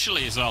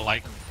 Crucially as well,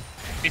 like,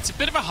 it's a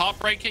bit of a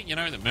heartbreaker, you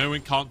know, that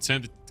Myrwn can't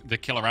turn the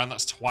kill around.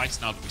 That's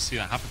twice now that we see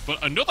that happen.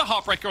 But another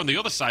heartbreaker on the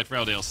other side for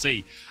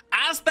LDLC.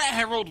 As the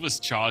Herald was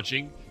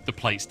charging, the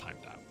plays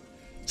timed out.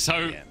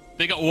 So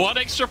they got one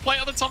extra play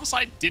on the top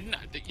side. Didn't,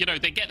 you know,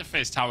 they get the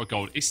first tower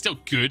gold. It's still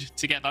good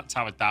to get that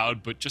tower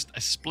down, but just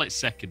a split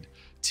second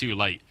too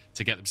late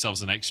to get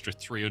themselves an extra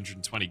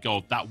 320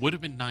 gold. That would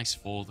have been nice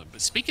for them.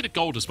 But speaking of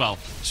gold as well,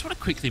 I just want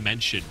to quickly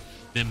mention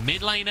the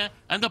mid laner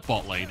and the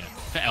bot laner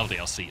for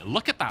LDLC.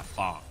 Look at that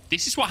farm.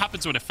 This is what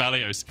happens when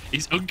Aphelios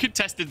is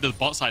uncontested to the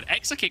bot side.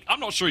 Exakick, I'm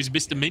not sure he's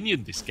missed a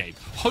minion this game.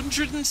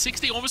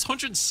 160, almost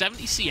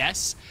 170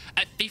 CS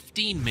at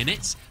 15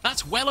 minutes.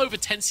 That's well over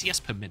 10 CS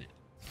per minute.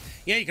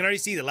 Yeah, you can already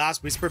see the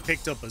last Whisper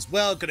picked up as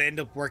well. Going to end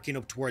up working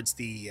up towards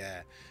the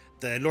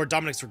Lord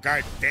Dominic's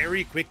regard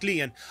very quickly,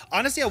 and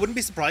honestly I wouldn't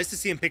be surprised to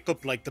see him pick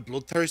up like the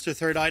Bloodthirster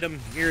third item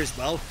here as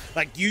well.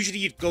 Like, usually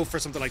you'd go for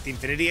something like the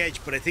Infinity Edge,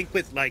 but I think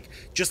with like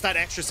just that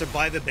extra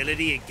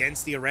survivability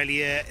against the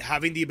Irelia,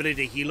 having the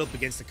ability to heal up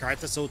against the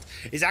Karthus ult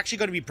is actually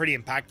going to be pretty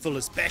impactful,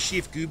 especially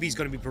if Guubi is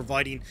going to be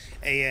providing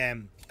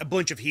a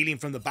bunch of healing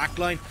from the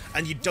backline,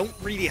 and you don't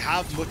really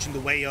have much in the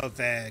way of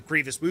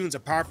grievous wounds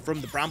apart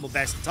from the Bramble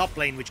Vest top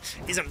lane, which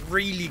isn't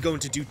really going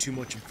to do too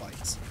much in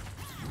fights.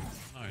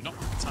 Not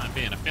for the time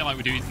being. I feel like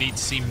we do need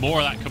to see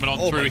more of that coming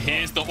on through.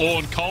 Here's the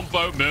Ornn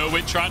combo.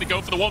 Myrwn trying to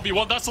go for the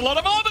 1v1. That's a lot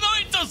of armor,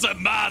 though. It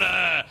doesn't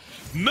matter.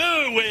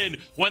 Myrwn,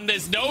 when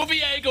there's no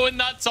Viego in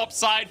that top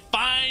side,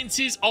 finds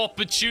his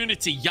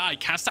opportunity.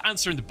 Yike has to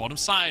answer in the bottom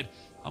side.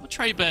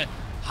 Albetrayber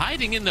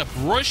hiding in the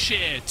brush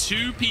here.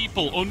 Two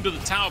people under the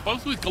tower,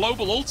 both with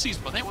global ultis,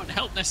 but they won't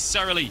help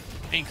necessarily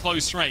in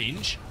close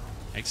range.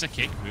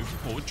 Exakick moving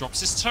forward, drops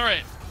his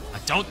turret. I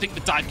don't think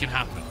the dive can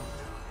happen.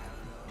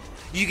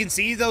 You can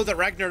see, though, that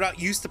Ragner not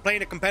used to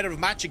playing a competitive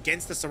match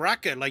against the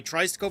Soraka. Like,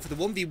 tries to go for the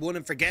 1v1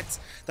 and forgets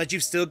that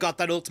you've still got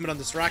that ultimate on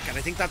the Soraka. And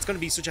I think that's going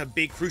to be such a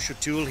big, crucial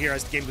tool here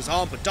as the game goes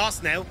on. But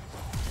DOS now,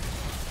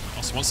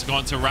 Karthus wants to go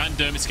on to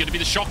random. It's going to be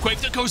the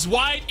shockwave that goes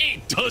wide.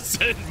 It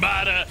doesn't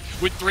matter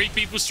with 3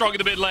 people strong in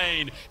the mid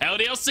lane.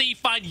 LDLC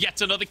find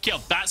yet another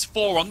kill. That's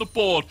 4 on the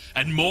board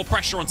and more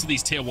pressure onto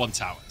these tier 1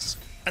 towers.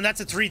 And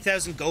that's a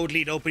 3,000 gold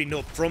lead opening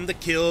up from the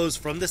kills,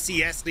 from the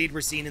CS lead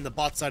we're seeing in the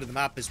bot side of the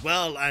map as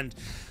well. And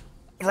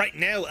right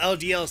now,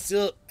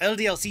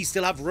 LDLC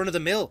still have run of the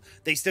mill.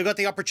 They still got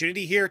the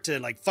opportunity here to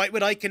like fight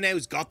with Ica now,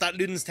 who's got that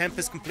Luden's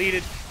Tempest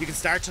completed. You can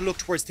start to look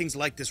towards things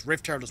like this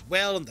Rift Herald as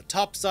well on the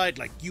top side.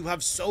 Like, you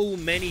have so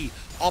many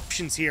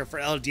options here for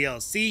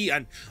LDLC,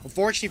 and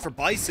unfortunately for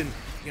Bison,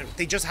 you know,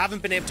 they just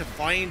haven't been able to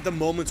find the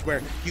moments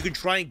where you can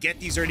try and get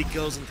these early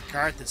kills into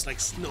Karthus, like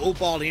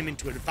snowball him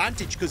into an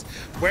advantage. Because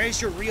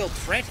where's your real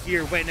threat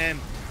here when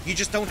you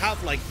just don't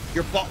have like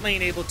your bot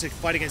lane able to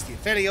fight against the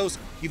Aphelios?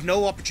 You've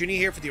no opportunity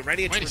here for the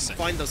Irelia to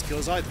find those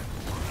kills either.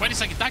 Wait a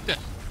second, Dagda.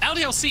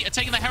 LDLC are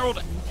taking the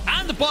Herald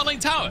and the bot lane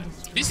tower.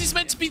 This is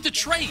meant to be the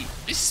trade.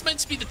 This is meant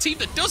to be the team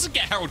that doesn't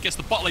get Herald gets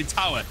the bot lane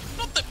tower.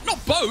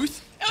 Not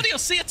both.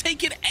 LDLC are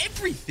taking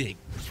everything.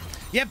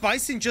 Yeah,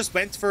 Bison just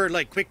went for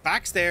like quick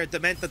backs there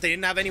that meant that they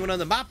didn't have anyone on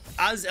the map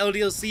as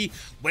LDLC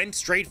went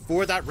straight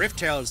for that Rift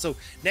Herald. So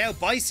now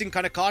Bison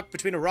kind of caught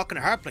between a rock and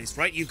a hard place,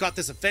 right? You've got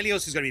this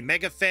Aphelios who's going to be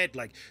mega fed,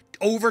 like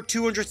over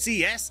 200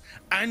 CS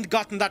and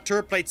gotten that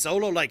turret plate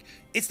solo. Like,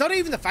 it's not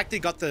even the fact they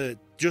got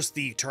just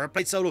the turret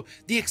plate solo.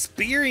 The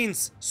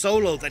experience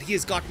solo that he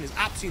has gotten is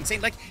absolutely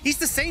insane. Like, he's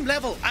the same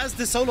level as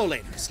the solo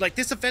laners. Like,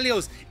 this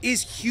Aphelios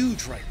is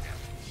huge right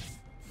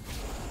now.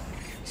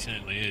 He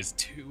certainly is.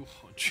 200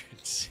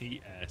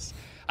 CS.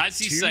 As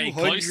you say,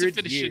 close to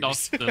finishing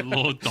off the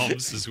Lord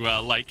Doms as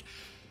well. Like,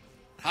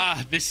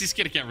 this is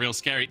going to get real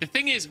scary. The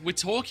thing is, we're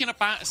talking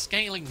about a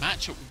scaling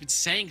matchup. We've been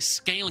saying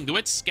scaling. The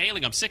word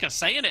scaling, I'm sick of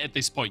saying it at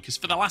this point, because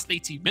for the last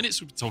 18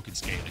 minutes, we've been talking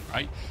scaling,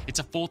 right? It's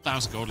a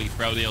 4,000 gold lead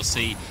for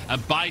LDLC,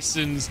 and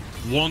Bisons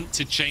want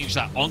to change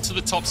that onto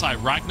the top side.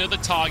 Ragner, the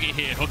target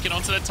here, hooking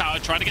onto the tower,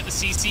 trying to get the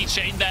CC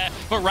chain there,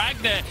 but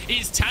Ragner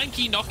is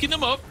tanky, knocking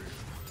them up.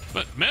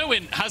 But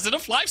Myrwn has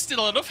enough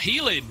lifesteal, enough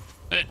healing.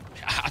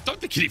 I don't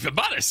think it even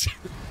matters.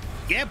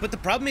 Yeah, but the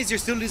problem is you're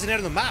still losing out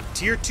on the map.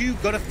 Tier 2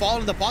 gonna fall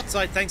on the bot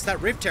side thanks to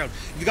that Rift Herald.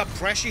 You got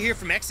pressure here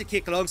from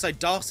Exakick alongside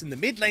Doss in the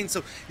mid lane,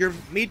 so your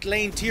mid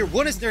lane tier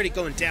 1 is nearly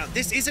going down.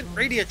 This isn't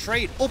really a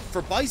trade up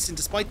for Bison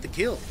despite the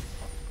kill.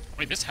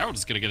 Wait, this Herald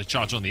is gonna get a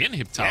charge on the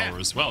inhib tower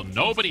as well.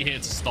 Nobody here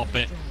to stop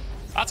it.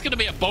 That's gonna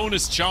be a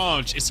bonus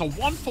charge. It's a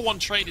 1-for-1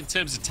 trade in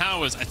terms of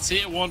towers. A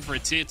tier 1 for a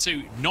tier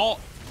 2, not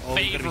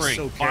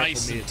favoring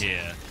Bison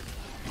here.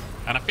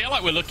 And I feel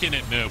like we're looking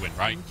at Myrwn,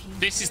 right?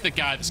 This is the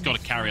guy that's got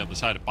to carry on the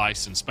side of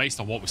Bison based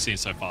on what we're seeing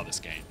so far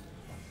this game.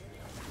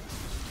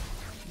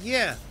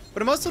 Yeah,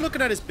 but I'm also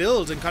looking at his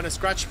build and kind of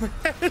scratching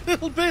my head a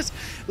little bit.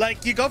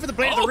 Like, you go for the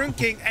Blade of the Rune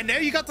King, and now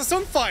you got the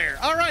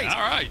Sunfire. All right.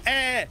 All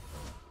right.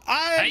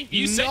 Hey,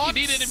 you said you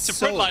needed him to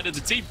frontline of the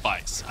team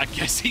fights. I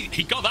guess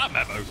he got that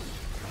memo.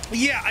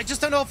 Yeah, I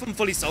just don't know if I'm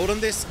fully sold on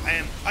this.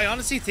 I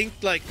honestly think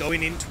like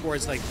going in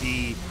towards like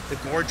the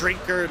Gore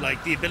Drinker,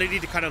 like the ability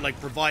to kind of like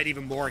provide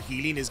even more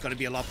healing is going to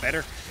be a lot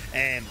better.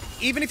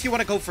 Even if you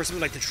want to go for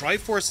something like the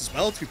Triforce as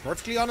well, to be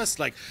perfectly honest,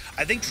 like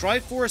I think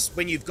Triforce,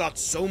 when you've got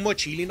so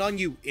much healing on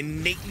you,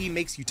 innately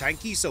makes you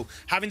tanky. So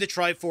having the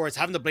Triforce,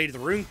 having the Blade of the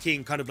Rune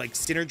King kind of like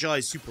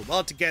synergize super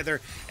well together,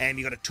 and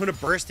you got a ton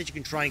of burst that you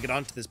can try and get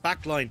onto this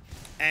backline.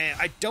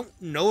 I don't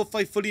know if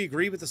I fully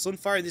agree with the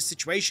Sunfire in this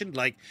situation.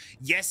 Like,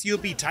 yes, you'll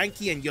be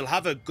tanky and you'll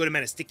have a good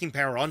amount of sticking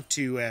power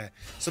onto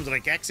something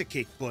like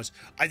Exakick, but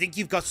I think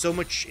you've got so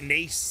much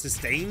innate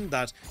sustain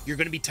that you're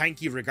going to be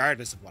tanky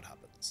regardless of what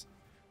happens.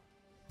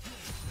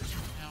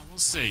 Yeah, we'll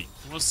see.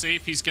 We'll see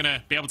if he's going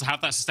to be able to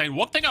have that sustain.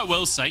 One thing I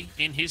will say,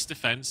 in his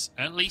defense,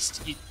 at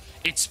least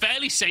it's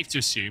fairly safe to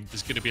assume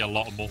there's going to be a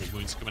lot of mortal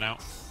wounds coming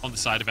out on the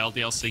side of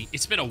LDLC.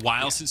 It's been a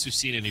while since we've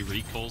seen any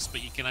recalls,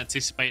 but you can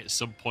anticipate at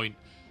some point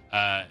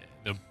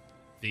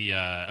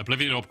the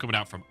Oblivion Orb coming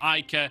out from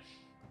Ica.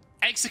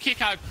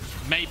 Exakick, I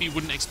maybe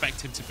wouldn't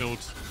expect him to build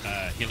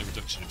healing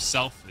reduction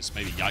himself, as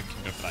maybe Yike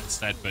can go for that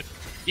instead, but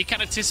you can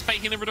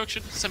anticipate healing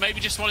reduction, so maybe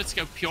just wanted to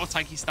go pure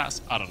tanky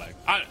stats. I don't know.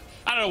 I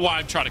don't know why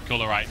I'm trying to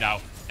colour right now.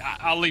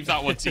 I'll leave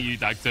that one to you,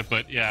 Dagda,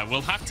 but yeah,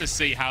 we'll have to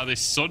see how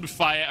this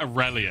Sunfire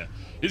Irelia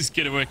is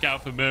going to work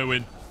out for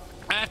Myrwn.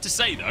 I have to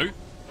say, though,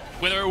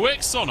 whether it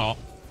works or not,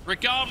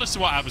 regardless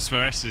of what happens for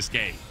the rest of this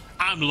game,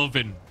 I'm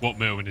loving what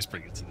Myrwn is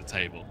bringing to the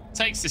table.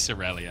 Takes this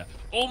Irelia,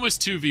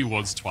 almost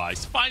 2v1s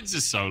twice, finds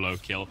a solo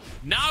kill,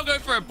 now go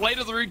for a Blade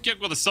of the Rune King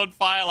with a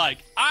Sunfire. Like,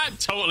 I'm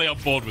totally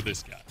on board with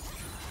this guy.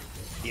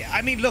 Yeah,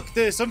 I mean, look,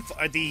 the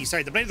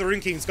Blade of the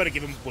Rune King is going to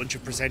give him a bunch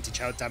of percentage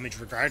health damage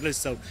regardless,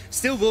 so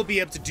still will be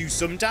able to do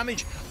some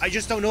damage. I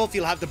just don't know if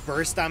you'll have the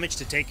burst damage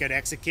to take out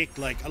Exakick,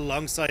 like,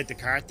 alongside the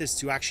Karthus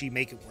to actually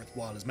make it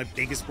worthwhile is my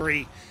biggest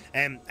worry.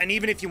 And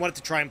even if you wanted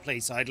to try and play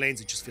side lanes,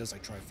 it just feels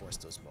like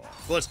Triforce does more.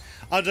 But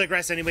I'll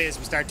digress anyway as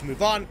we start to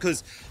move on,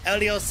 because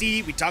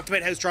LDLC, we talked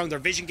about how strong their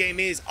vision game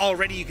is.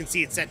 Already you can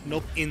see it setting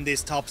up in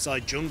this top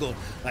side jungle.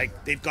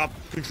 Like, they've got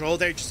control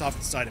there just off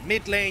the side of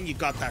mid lane. You've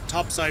got that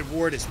top side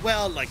ward as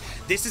well. Like,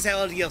 this is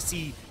how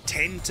LDLC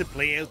tend to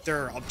play out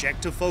their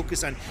objective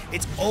focus, and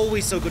it's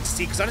always so good to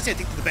see, because honestly I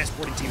think they're the best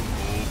sporting team.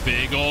 Oh,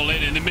 big all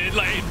in the mid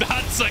lane.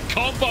 That's a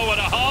combo and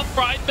a half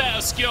right there.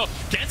 Oscure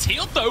gets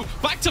healed though,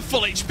 back to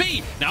full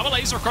HP. Now a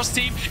laser across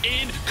team.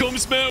 In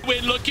comes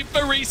Myrwn, looking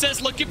for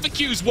recess, looking for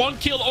Qs. 1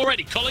 kill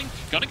already. Culling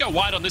gonna go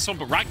wide on this one,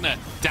 but Ragner,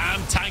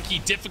 damn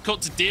tanky,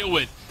 difficult to deal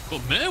with.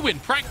 But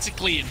Myrwn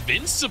practically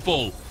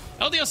invincible.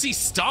 LDLC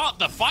start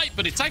the fight,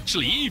 but it's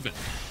actually even.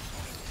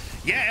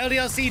 Yeah,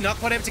 LDLC not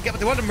quite able to get what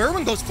they wanted.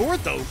 Myrwn goes forward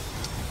though.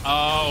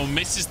 Oh,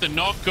 misses the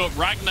knockup.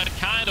 Ragnar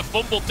kind of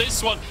fumbled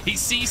this one. He's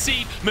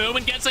CC'd.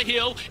 Myrwn gets a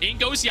heal. In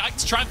goes Yike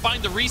to try and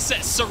find the reset.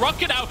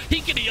 Soraka now,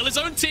 he can heal his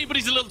own team, but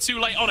he's a little too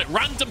late on it.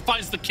 Random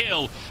finds the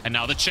kill. And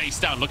now the chase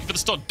down. Looking for the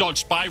stun.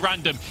 Dodged by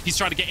Random. He's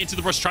trying to get into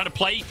the rush, trying to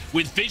play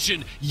with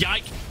vision.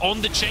 Yike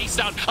on the chase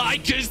down.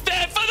 Eika's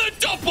there for the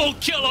double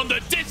kill on the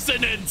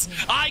dissonance.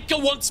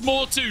 Eika wants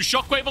more too.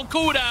 Shockwave on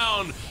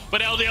cooldown.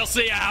 But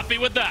LDLC are happy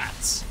with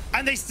that.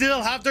 And they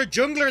still have their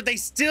jungler. They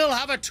still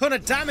have a ton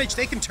of damage.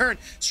 They can turn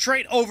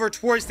straight over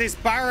towards this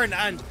Baron.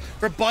 And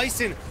for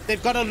Bison,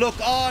 they've got to look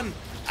on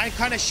and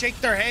kind of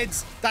shake their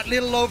heads. That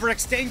little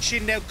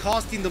overextension now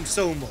costing them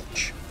so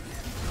much.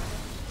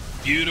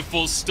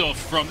 Beautiful stuff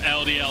from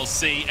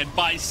LDLC, and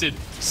Bison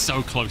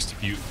so close to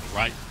beautiful,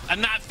 right?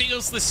 And that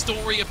feels the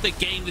story of the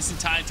game this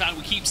entire time.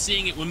 We keep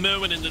seeing it with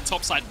Myrwn in the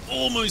top side,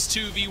 almost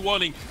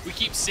 2v1ing. We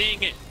keep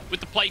seeing it with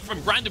the play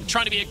from Random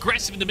trying to be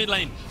aggressive in the mid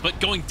lane, but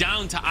going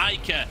down to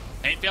Eika.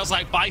 It feels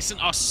like Bison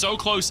are so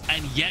close,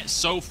 and yet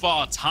so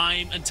far,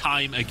 time and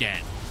time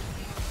again.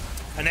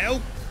 And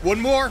now, one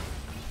more.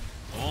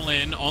 All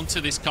in onto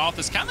this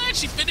Karthus. Can they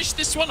actually finish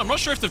this one? I'm not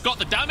sure if they've got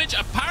the damage.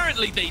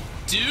 Apparently they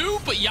do,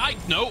 but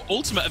Yike, no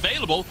ultimate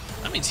available.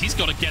 That means he's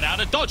got to get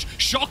out of dodge.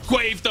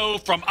 Shockwave, though,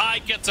 from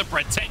Eika to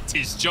protect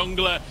his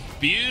jungler.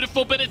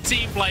 Beautiful bit of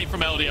team play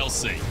from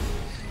LDLC.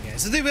 Yeah,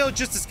 so they will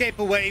just escape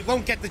away.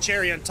 Won't get the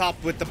cherry on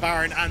top with the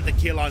Baron and the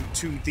kill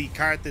onto the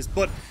Karthus,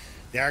 but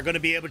they are going to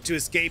be able to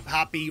escape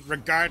happy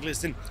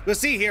regardless. And we'll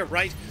see here,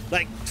 right?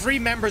 Like, 3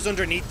 members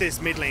underneath this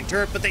mid lane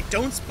turret, but they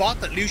don't spot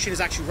that Lucian is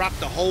actually wrapped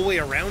the whole way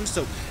around.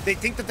 So they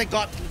think that they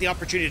got the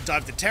opportunity to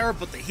dive the tower,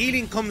 but the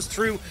healing comes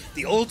through.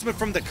 The ultimate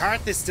from the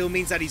Karthus still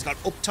means that he's got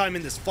uptime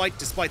in this fight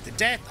despite the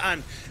death.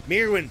 And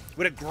Myrwn,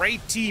 with a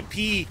great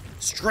TP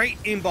straight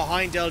in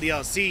behind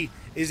LDLC,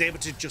 is able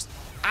to just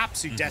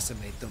absolutely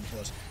decimate them.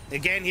 But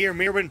again here,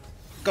 Myrwn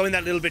going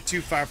that little bit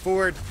too far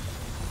forward.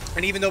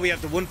 And even though we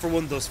have the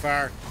 1-for-1 thus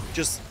far,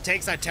 just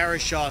takes that tower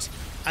shot,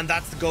 and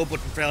that's the go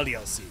button for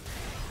LDLC.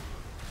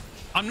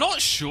 I'm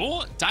not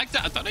sure,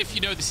 Dagda, I don't know if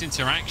you know this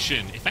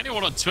interaction. If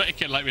anyone on Twitter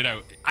can let me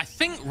know. I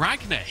think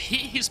Ragnar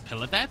hit his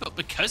pillar there, but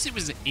because it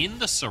was in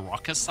the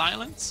Soraka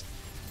silence,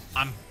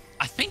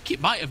 I think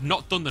it might have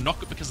not done the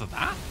knockup because of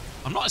that.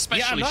 I'm not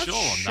especially sure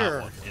on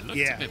that one. It looked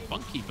a bit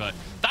funky, but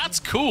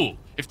that's cool.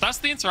 If that's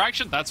the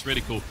interaction, that's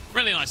really cool.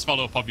 Really nice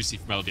follow-up, obviously,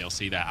 from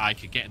LDLC there.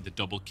 Ica getting the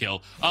double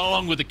kill,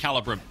 along with the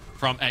Calibrum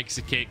from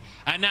Exakick.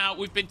 And now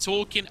we've been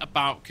talking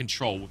about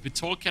control. We've been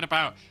talking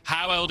about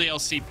how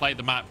LDLC play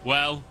the map.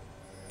 Well,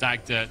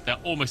 Dagda, they're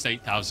almost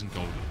 8,000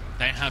 gold.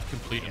 They have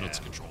complete and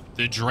utter control.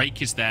 The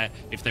Drake is there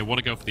if they want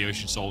to go for the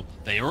Ocean Soul.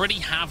 They already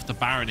have the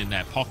Baron in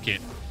their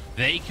pocket.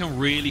 They can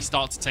really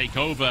start to take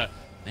over.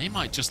 They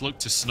might just look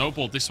to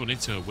snowball this one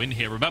into a win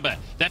here. Remember,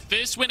 their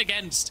first win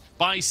against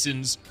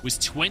Bisons was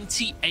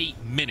 28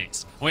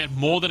 minutes. We had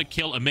more than a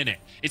kill a minute.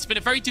 It's been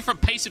a very different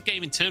pace of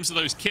game in terms of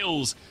those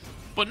kills,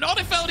 but not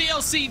if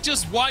LDLC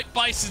just wiped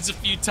Bisons a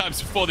few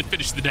times before they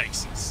finish the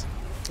Daces.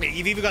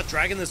 You've even got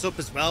Dragon this up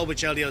as well,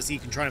 which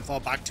LDLC can try and fall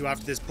back to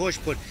after this push,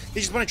 but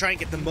they just want to try and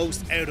get the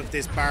most out of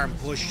this Baron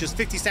push. Just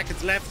 50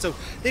 seconds left, so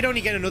they'd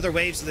only get another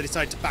wave, so they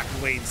decide to back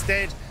away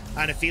instead.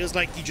 And it feels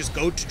like you just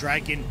go to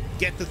Dragon,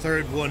 get the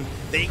third one.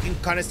 They can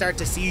kind of start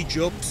to siege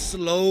up,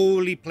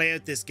 slowly play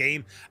out this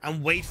game,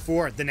 and wait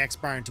for the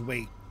next Baron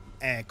to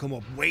come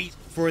up. Wait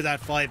for that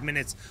 5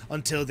 minutes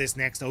until this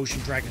next Ocean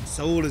Dragon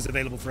Soul is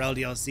available for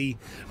LDLC.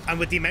 And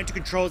with the amount of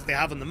controls they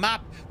have on the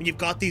map, when you've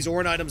got these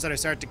Ornn items that are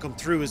starting to come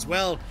through as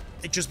well,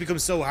 it just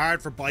becomes so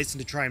hard for Bison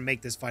to try and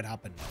make this fight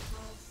happen.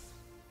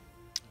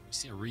 We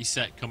see a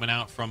reset coming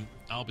out from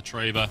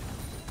Albetrayber.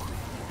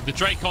 The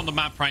Drake on the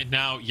map right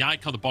now,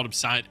 Yike on the bottom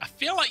side. I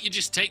feel like you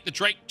just take the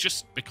Drake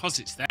just because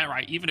it's there,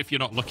 right? Even if you're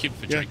not looking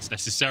for Drakes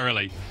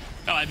necessarily.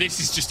 Like, this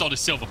is just on a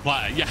silver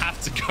platter. You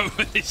have to go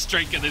with this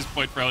Drake at this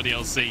point for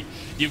LDLC.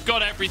 You've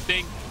got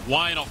everything.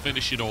 Why not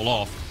finish it all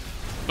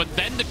off? But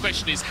then the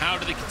question is, how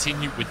do they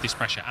continue with this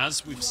pressure?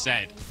 As we've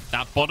said,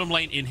 that bottom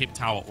lane inhib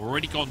tower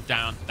already gone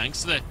down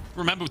thanks to the...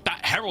 Remember,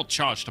 that Herald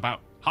charged about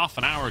half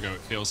an hour ago,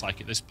 it feels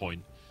like, at this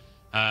point.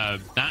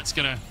 That's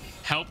going to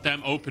help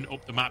them open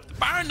up the map. The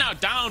Baron now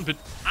down, but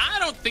I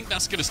don't think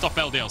that's going to stop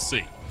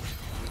LDLC.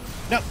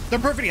 No, they're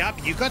perfectly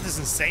happy. You've got this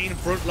insane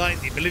front line,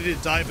 the ability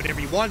to dive whenever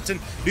you want, and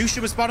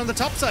Lucian was spot on the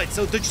top side,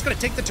 so they're just going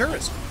to take the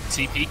turret.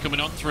 TP coming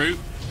on through.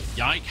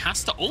 Yike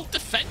has to ult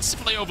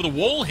defensively over the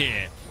wall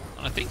here.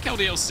 And I think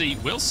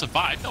LDLC will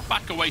survive. They'll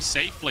back away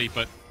safely,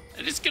 but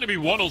it is going to be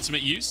one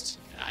ultimate used.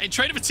 In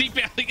trade of a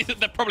TP, I think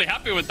they're probably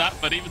happy with that,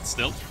 but even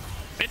still.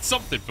 It's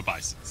something for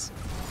Bisons.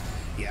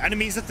 Yeah, and it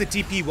means that the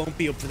TP won't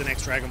be up for the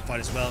next Dragon fight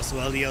as well, so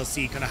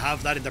LDLC kind of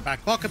have that in their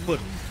back pocket, but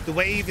the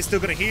wave is still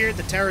going to hear,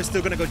 the tower is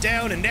still going to go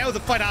down, and now the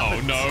fight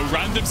happens. Oh no,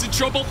 Random's in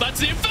trouble. That's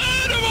the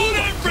Inferno on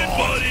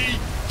everybody!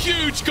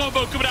 Huge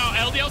combo coming out.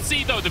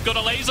 LDLC, though, they've got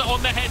a laser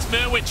on their heads.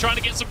 Myrwn trying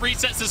to get some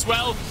resets as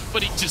well,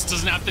 but he just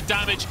doesn't have the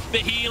damage. The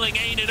healing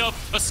ain't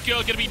enough.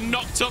 Oscure going to be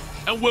knocked up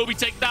and will be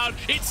taken down.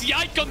 It's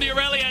Yike on the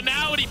Irelia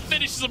now, and he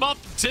finishes him off.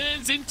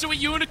 Turns into a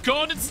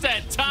unicorn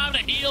instead. Time to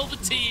heal the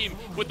team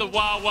with the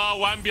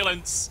Wow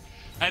ambulance.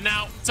 And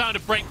now, time to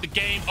break the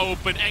game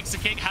open.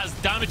 Exakick has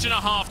damage and a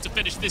half to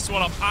finish this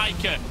one off.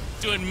 Eika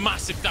doing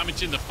massive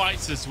damage in the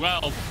fights as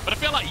well. But I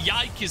feel like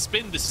Yike has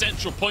been the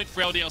central point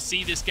for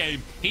LDLC this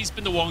game. He's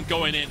been the one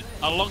going in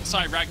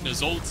alongside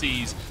Ragner's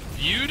ultis.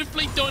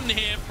 Beautifully done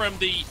here from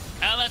the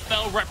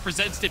LFL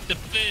representative, the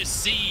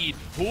first seed,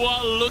 who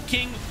are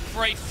looking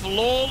for a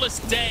flawless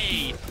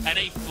day and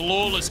a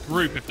flawless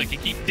group if they can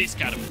keep this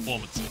kind of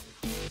performance.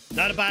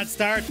 Not a bad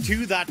start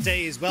to that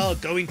day as well,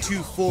 going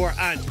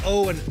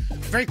 2-4-0, and a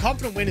very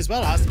confident win as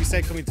well, has to be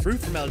said, coming through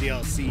from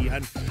LDLC.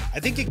 And I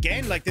think,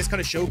 again, like, this kind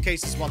of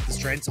showcases what the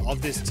strengths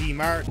of this team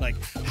are, like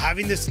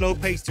having this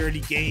slow-paced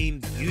early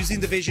game, using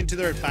the vision to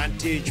their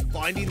advantage,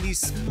 finding these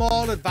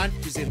small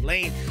advantages in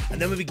lane,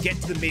 and then when we get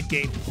to the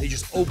mid-game, they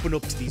just open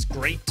up to these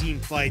great team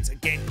fights,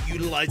 again,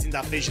 utilizing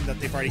that vision that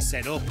they've already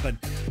set up. And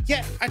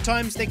yeah, at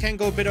times they can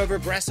go a bit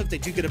over-aggressive, they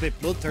do get a bit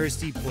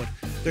bloodthirsty, but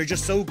they're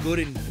just so good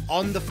in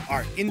the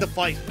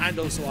fight and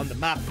also on the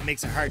map. It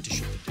makes it hard to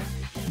shoot them down.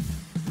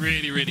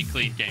 Really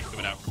clean game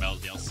coming out from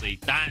LDLC.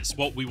 That's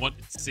what we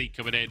wanted to see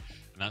coming in,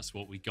 and that's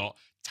what we got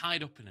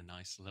tied up in a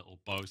nice little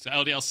bow. So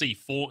LDLC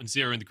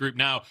 4-0 in the group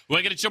now.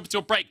 We're going to jump into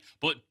a break,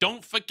 but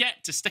don't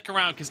forget to stick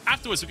around, because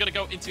afterwards we're going to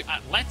go into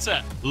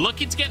Atlanta,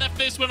 looking to get that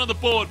first win on the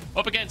board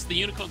up against the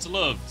Unicorns of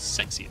Love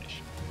Sexy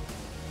Edition.